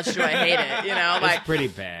how much do I hate it? You know, It's like pretty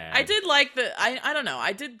bad. I did like I don't know.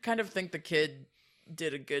 I did kind of think the kid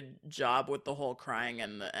did a good job with the whole crying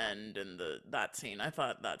and the end and that scene. I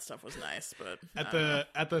thought that stuff was nice, but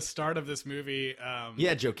At the start of this movie,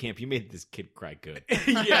 Yeah, Joe Camp, you made this kid cry good.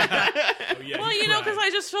 yeah. Oh, yeah, well, he you know, cried. because I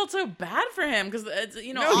just felt so bad for him because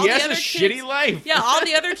you know No, all he the has other a kids, shitty life. Yeah, all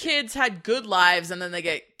the other kids had good lives and then they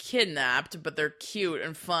get kidnapped, but they're cute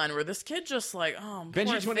and fun. Where this kid just like, oh, Benji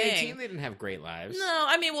poor 2018, thing. they didn't have great lives. No,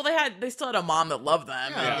 I mean, well, they still had a mom that loved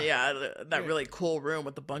them. Yeah. And that really cool room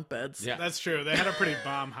with the bunk beds. Yeah. That's true. They had a pretty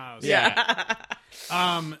bomb house. Yeah.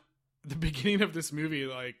 The beginning of this movie,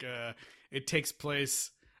 like, it takes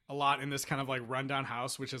place a lot in this kind of like rundown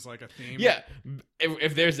house, which is like a theme. Yeah.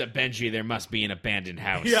 If there's a Benji, there must be an abandoned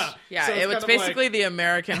house. Yeah. Yeah, So it's it was kind of basically like- the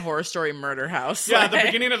American Horror Story murder house. Yeah, at the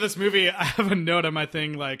beginning of this movie, I have a note on my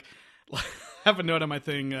thing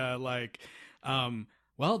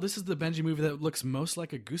well, this is the Benji movie that looks most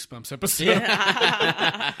like a Goosebumps episode.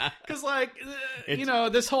 Because, like,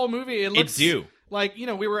 this whole movie, it looks... It's due. Like,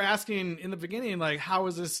 we were asking in the beginning, like, how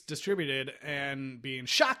was this distributed? And being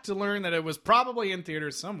shocked to learn that it was probably in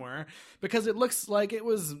theaters somewhere. Because it looks like it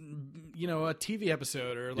was, a TV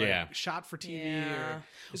episode or, like, shot for TV. Yeah. Or,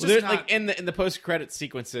 it's Well, just there's, like in the post credit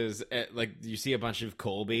sequences, like you see a bunch of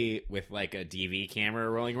Colby with like a DV camera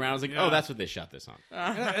rolling around. I was like, Yeah. oh, that's what they shot this on.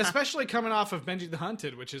 especially coming off of Benji the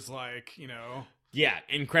Hunted, which is like, Yeah,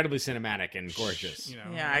 incredibly cinematic and gorgeous.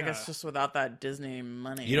 Yeah, I guess just without that Disney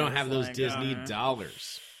money. You don't it's have those like, Disney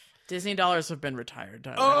dollars. Disney dollars have been retired,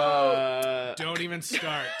 Tyler. Oh, don't even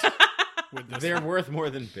start with this. They're worth more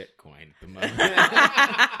than Bitcoin at the moment.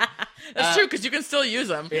 That's true, because you can still use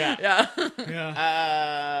them. Yeah.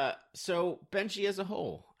 Yeah. So Benji as a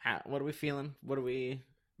whole, what are we feeling?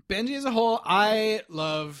 Benji as a whole, I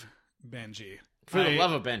love Benji. For the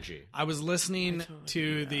love of Benji. I was listening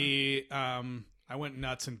to the. I went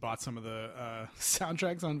nuts and bought some of the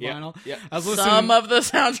soundtracks on vinyl. Yeah. I was listening. Some of the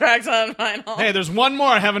soundtracks on vinyl. Hey, there's one more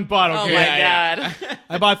I haven't bought. oh Okay, my Yeah. god.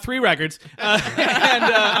 I bought 3 records, and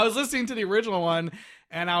I was listening to the original one,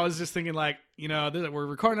 and I was just thinking, like, we're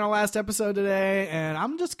recording our last episode today, and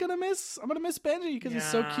I'm gonna miss Benji because he's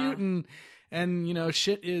so Yeah. cute, and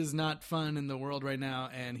shit is not fun in the world right now,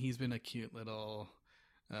 and he's been a cute little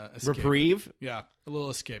escape. Reprieve? Yeah, a little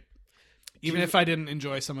escape. Even if I didn't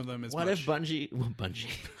enjoy some of them as What much. if Bungie?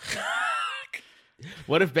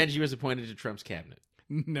 What if Benji was appointed to Trump's cabinet?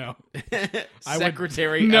 No,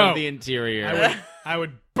 Secretary no. of the Interior. I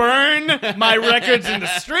would burn my records in the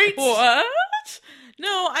streets. What?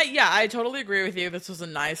 No, I totally agree with you. This was a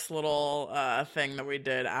nice little thing that we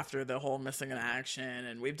did after the whole Missing in Action,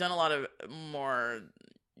 and we've done a lot of more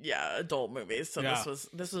adult movies. So Yeah.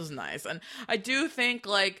 this was nice, and I do think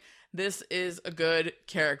like this is a good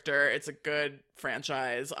character. It's a good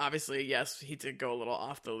franchise. Obviously, yes, he did go a little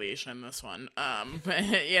off the leash in this one. I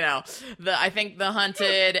think The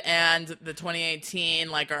Hunted and the 2018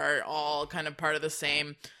 like are all kind of part of the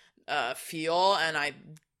same feel, and I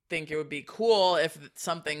think it would be cool if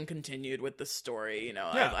something continued with the story.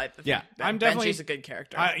 I think Yeah. I'm definitely- Benji's a good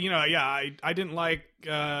character. I didn't like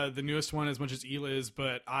the newest one as much as Eliz,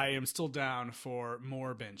 but I am still down for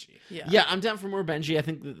more Benji. Yeah, I'm down for more Benji. I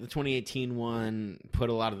think that the 2018 one put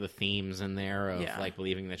a lot of the themes in there of like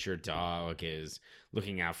believing that your dog is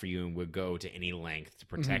looking out for you and would go to any length to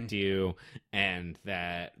protect you, and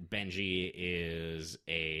that Benji is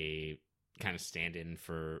a kind of stand-in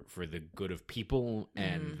for the good of people,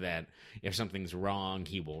 and that if something's wrong,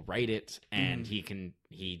 he will right it, and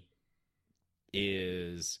he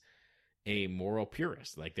is a moral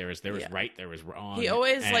purist. Like there was right, there was wrong. He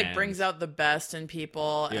always like and- brings out the best in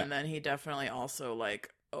people, Yeah. and then he definitely also like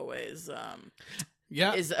always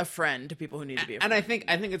Yeah. is a friend to people who need to be a friend. And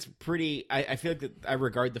I think it's pretty. I feel like that I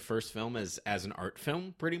regard the first film as an art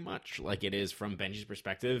film, pretty much. Like it is from Benji's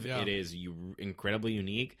perspective. Yeah. It is incredibly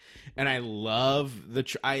unique, and I love the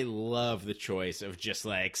choice of just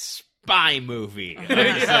like spy movie. Like,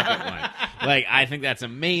 the second one. Like I think that's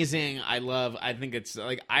amazing. I think it's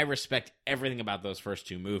like I respect everything about those first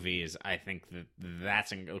 2 movies. I think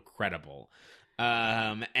that's incredible.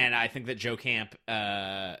 And I think that Joe Camp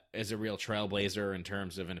is a real trailblazer in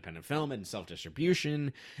terms of independent film and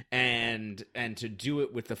self-distribution, and to do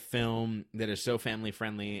it with a film that is so family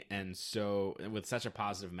friendly and so with such a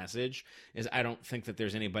positive message is I don't think that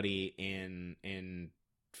there's anybody in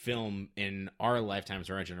film in our lifetimes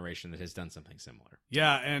or our generation that has done something similar.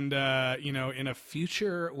 Yeah, and in a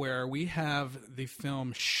future where we have the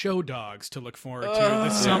film Show Dogs to look forward to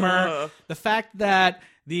this summer, the fact that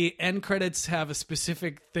the end credits have a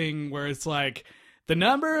specific thing where it's like the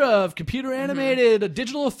number of computer animated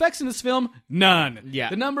digital effects in this film, none. Yeah.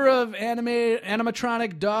 The number of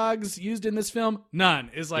animatronic dogs used in this film,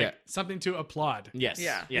 none. Is like Yeah. something to applaud. Yes.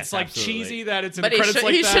 Yeah. Yes, It's like absolutely. cheesy that it's in but the credits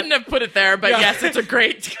like he that. shouldn't have put it there. But Yeah. yes, it's a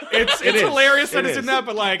great. It's is. hilarious that It it's in is. that,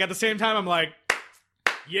 but like at the same time, I'm like,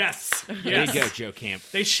 yes. There you go, Joe Camp.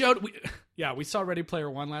 They showed, we saw Ready Player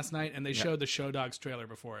One last night, and they showed the Show Dogs trailer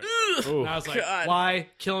before it. And I was like, God. why?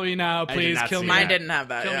 Kill me now, did please. not Kill see me. that. Mine didn't have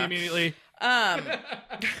that. Kill me yeah. immediately. Sorry.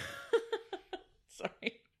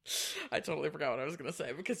 I totally forgot what I was going to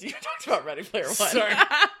say because you talked about Ready Player One. Sorry.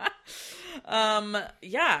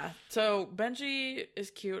 Yeah. So Benji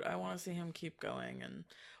is cute. I want to see him keep going. And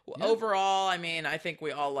overall, I mean, I think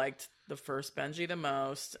we all liked the first Benji the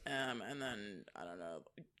most. And then, I don't know,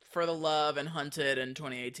 For the Love and Hunted in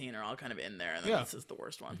 2018 are all kind of in there. And then this is the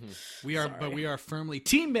worst one. We are firmly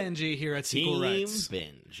Team Benji here at Sequel Rights.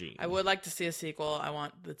 Benji. I would like to see a sequel. I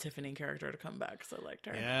want the Tiffany character to come back because I liked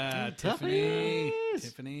her. Yeah,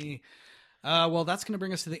 Tiffany. Well, that's going to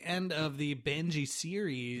bring us to the end of the Benji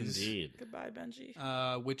series. Indeed. Goodbye,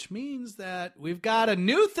 Benji. Which means that we've got a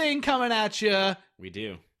new thing coming at you We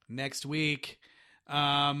do. next week.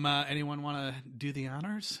 Anyone want to do the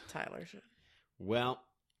honors? Tyler should. Well,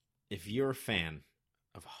 if you're a fan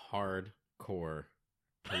of hardcore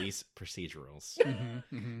police procedurals,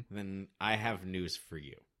 then I have news for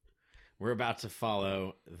you. We're about to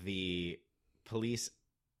follow the police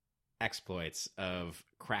exploits of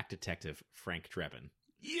crack detective Frank Drebin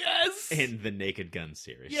Yes! in the Naked Gun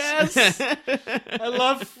series. Yes! I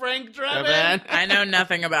love Frank Drebin. I know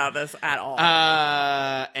nothing about this at all.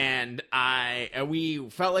 And we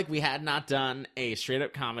felt like we had not done a straight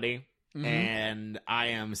up comedy. And I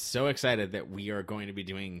am so excited that we are going to be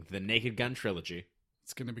doing the Naked Gun trilogy.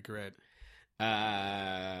 It's going to be great.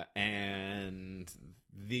 And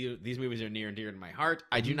these movies are near and dear to my heart.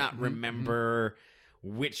 I do not remember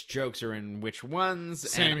which jokes are in which ones,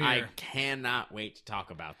 Same and I here. cannot wait to talk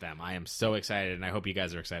about them. I am so excited, and I hope you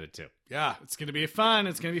guys are excited too. Yeah, it's going to be fun.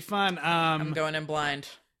 I'm going in blind.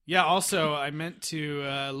 Yeah, also, I meant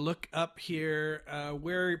to look up here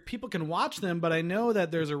where people can watch them, but I know that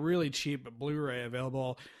there's a really cheap Blu-ray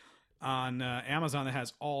available on Amazon that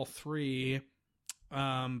has all three.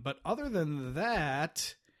 But other than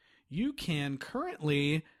that, you can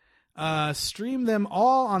currently stream them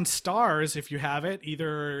all on Starz if you have it,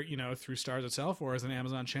 either through Starz itself or as an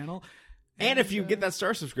Amazon channel. And if you get that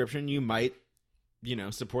Star subscription, you might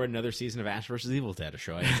support another season of Ash vs. Evil Dead, a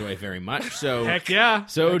show I enjoy very much. So Heck yeah.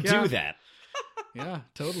 So Heck yeah. do that. Yeah,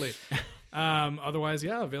 totally. Otherwise,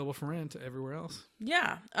 available for rent everywhere else.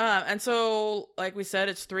 Yeah. And so, like we said,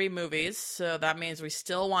 it's 3 movies. So that means we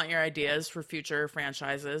still want your ideas for future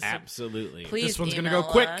franchises. So Absolutely. please This one's gonna email go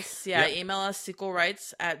quick. us. Yeah, email us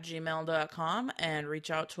sequelrights@gmail.com and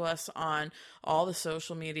reach out to us on all the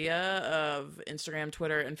social media of Instagram,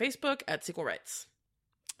 Twitter, and Facebook at Sequel Rights.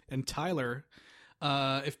 And Tyler,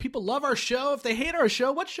 if people love our show, if they hate our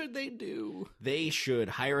show, what should they do? They should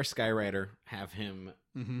hire a skywriter, have him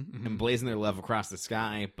emblazon their love across the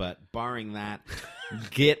sky, but barring that,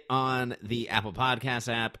 get on the Apple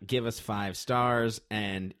Podcast app, give us 5 stars,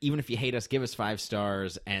 and even if you hate us, give us 5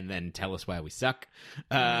 stars, and then tell us why we suck.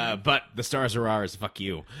 But the stars are ours. Fuck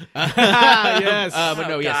you. Yes. But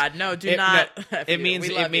no, yes. God, no, do not. F It you. means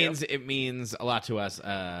We love you. it means a lot to us.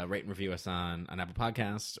 Rate and review us on Apple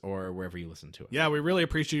Podcasts or wherever you listen to it. Yeah, we really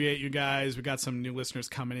appreciate you guys. We got some new listeners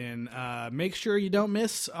coming in. Make sure you don't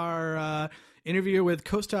miss our interview with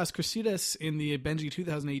Kostas Chrisidis in the Benji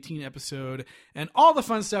 2018 episode and all the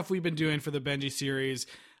fun stuff we've been doing for the Benji series.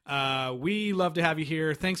 We love to have you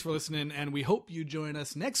here. Thanks for listening, and we hope you join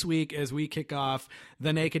us next week as we kick off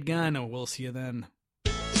The Naked Gun, and we'll see you then.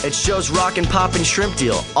 It's Joe's Rockin' Poppin' Shrimp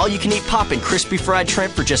Deal. All you can eat poppin' crispy fried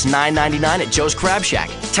shrimp for just $9.99 at Joe's Crab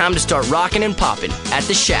Shack. Time to start rockin' and poppin' at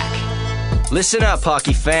the Shack. Listen up,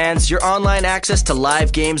 hockey fans. Your online access to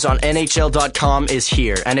live games on NHL.com is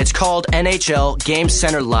here, and it's called NHL Game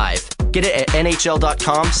Center Live. Get it at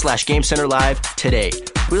NHL.com/GameCenter Live today.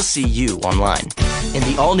 We'll see you online. In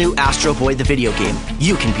the all-new Astro Boy the video game,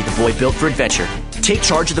 you can be the boy built for adventure. Take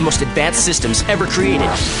charge of the most advanced systems ever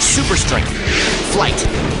created. Super strength, flight,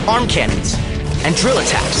 arm cannons, and drill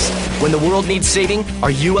attacks. When the world needs saving,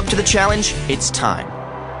 are you up to the challenge? It's time.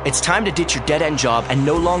 It's time to ditch your dead-end job and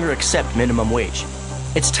no longer accept minimum wage.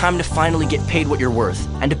 It's time to finally get paid what you're worth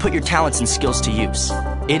and to put your talents and skills to use.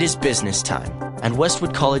 It is business time, and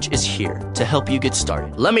Westwood College is here to help you get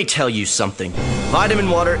started. Let me tell you something. Vitamin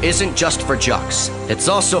water isn't just for jocks. It's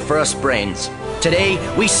also for us brains. Today,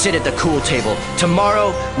 we sit at the cool table.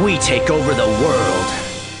 Tomorrow, we take over the world.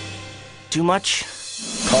 Too much?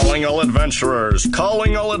 Calling all adventurers,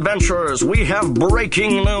 we have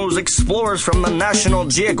breaking news. Explorers from the National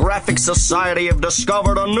Geographic Society have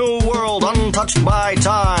discovered a new world untouched by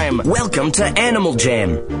time. Welcome to Animal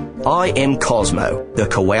Jam. I am Cosmo, the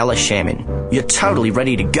koala shaman. You're totally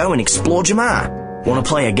ready to go and explore Jamar. Want to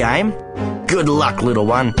play a game? Good luck, little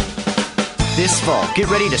one. This fall, get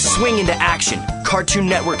ready to swing into action. Cartoon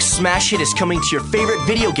Network's smash hit is coming to your favorite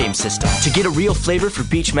video game system. To get a real flavor for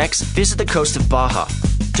beach mechs, visit the coast of Baja.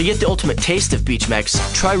 To get the ultimate taste of Beach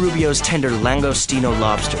Mex, try Rubio's tender Langostino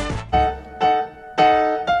lobster.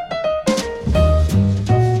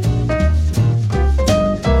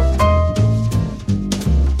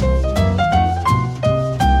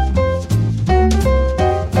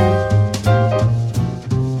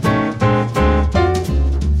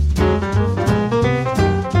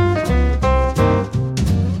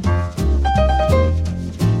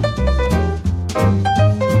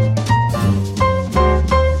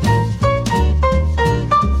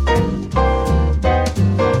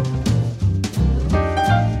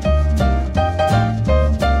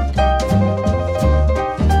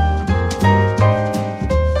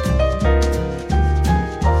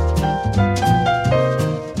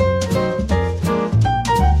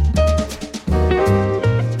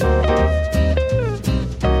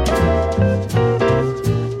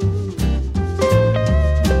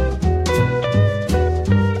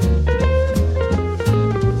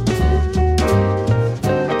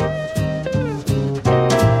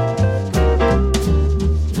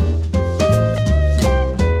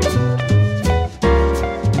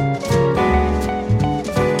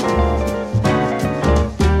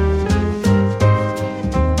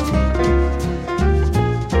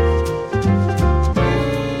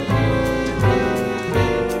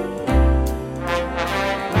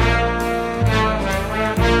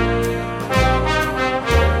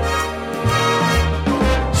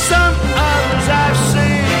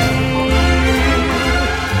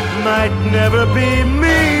 Might never be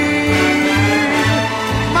me,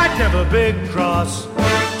 might never big cross,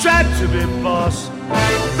 tried to be boss,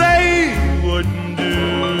 they wouldn't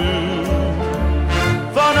do.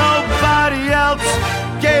 For nobody else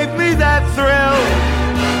gave me that thrill.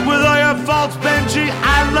 With all your faults, Benji,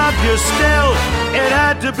 I love you still. It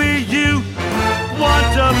had to be you,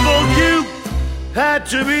 wonderful you, had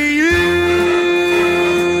to be you.